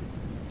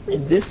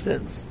 in this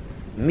sense,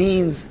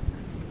 means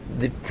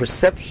the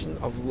perception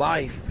of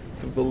life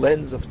through the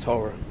lens of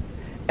Torah.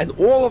 And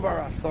all of our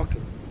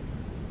asakim,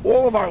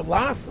 all of our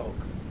lasok,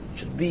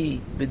 should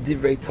be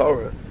b'divrei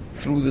Torah,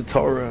 through the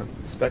Torah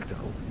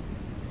spectacle.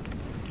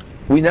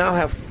 We now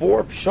have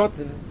 4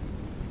 pshatim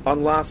on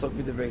lasok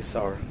b'divrei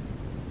Sarah.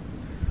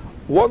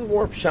 One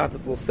more pshat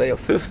that we'll say, a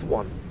 5th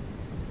one.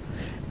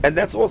 And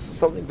that's also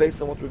something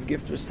based on what Rav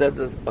Gifter said,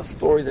 a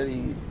story that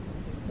he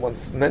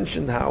once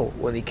mentioned, how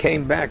when he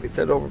came back, they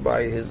said over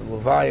by his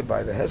Levi,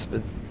 by the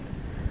Hesped,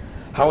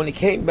 how when he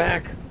came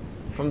back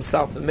from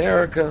South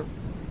America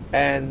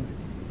and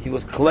he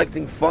was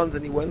collecting funds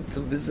and he went to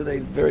visit a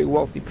very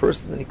wealthy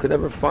person and he could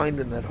never find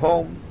him at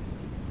home,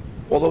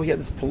 although he had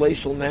this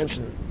palatial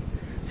mansion.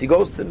 So he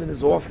goes to him in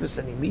his office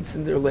and he meets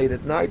him there late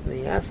at night and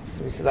he asks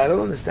him, he says, I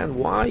don't understand,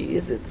 why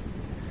is it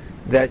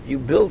that you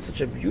build such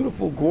a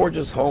beautiful,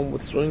 gorgeous home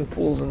with swimming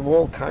pools and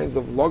all kinds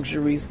of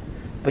luxuries,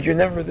 but you're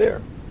never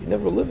there? You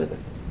never live in it.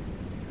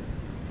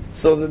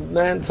 So the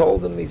man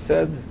told him, he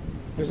said,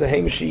 there's a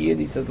Hamish Yid,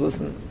 he says,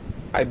 listen,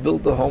 I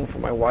built a home for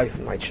my wife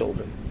and my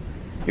children.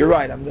 You're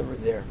right, I'm never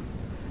there.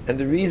 And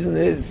the reason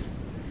is,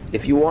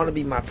 if you want to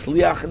be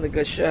matzliach in the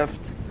geschäft,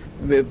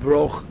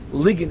 mebroch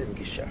ligen in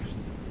geschäft.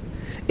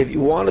 If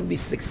you want to be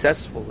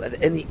successful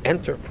at any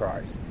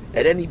enterprise,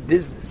 at any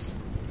business,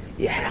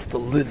 you have to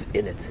live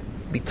in it,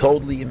 be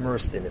totally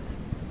immersed in it.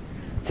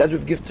 Said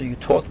Rav Gifter, you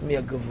taught me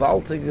a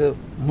gewaltige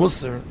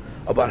Musar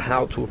about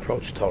how to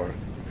approach Torah.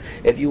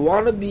 If you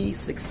want to be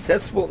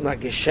successful in a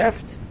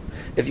geschäft,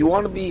 if you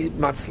want to be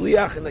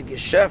matzliach in a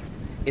geschäft,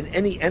 in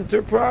any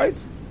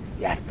enterprise,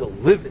 you have to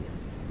live in it.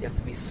 You have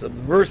to be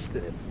submersed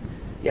in it.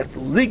 You have to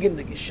live in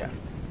the geschäft.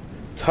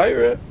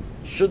 Torah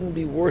shouldn't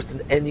be worse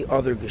than any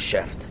other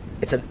geschäft.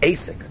 It's an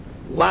asik,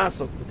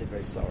 lasok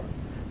b'divrei Sarah.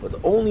 But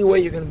the only way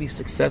you're going to be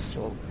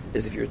successful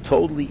is if you're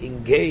totally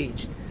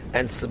engaged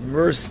and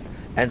submersed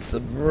and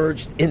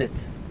submerged in it.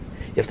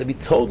 You have to be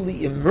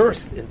totally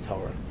immersed in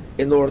Torah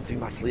in order to be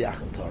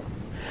matzliach in Torah.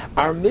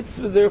 Our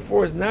mitzvah,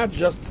 therefore, is not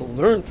just to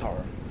learn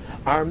Torah.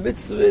 Our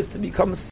mitzvah is to become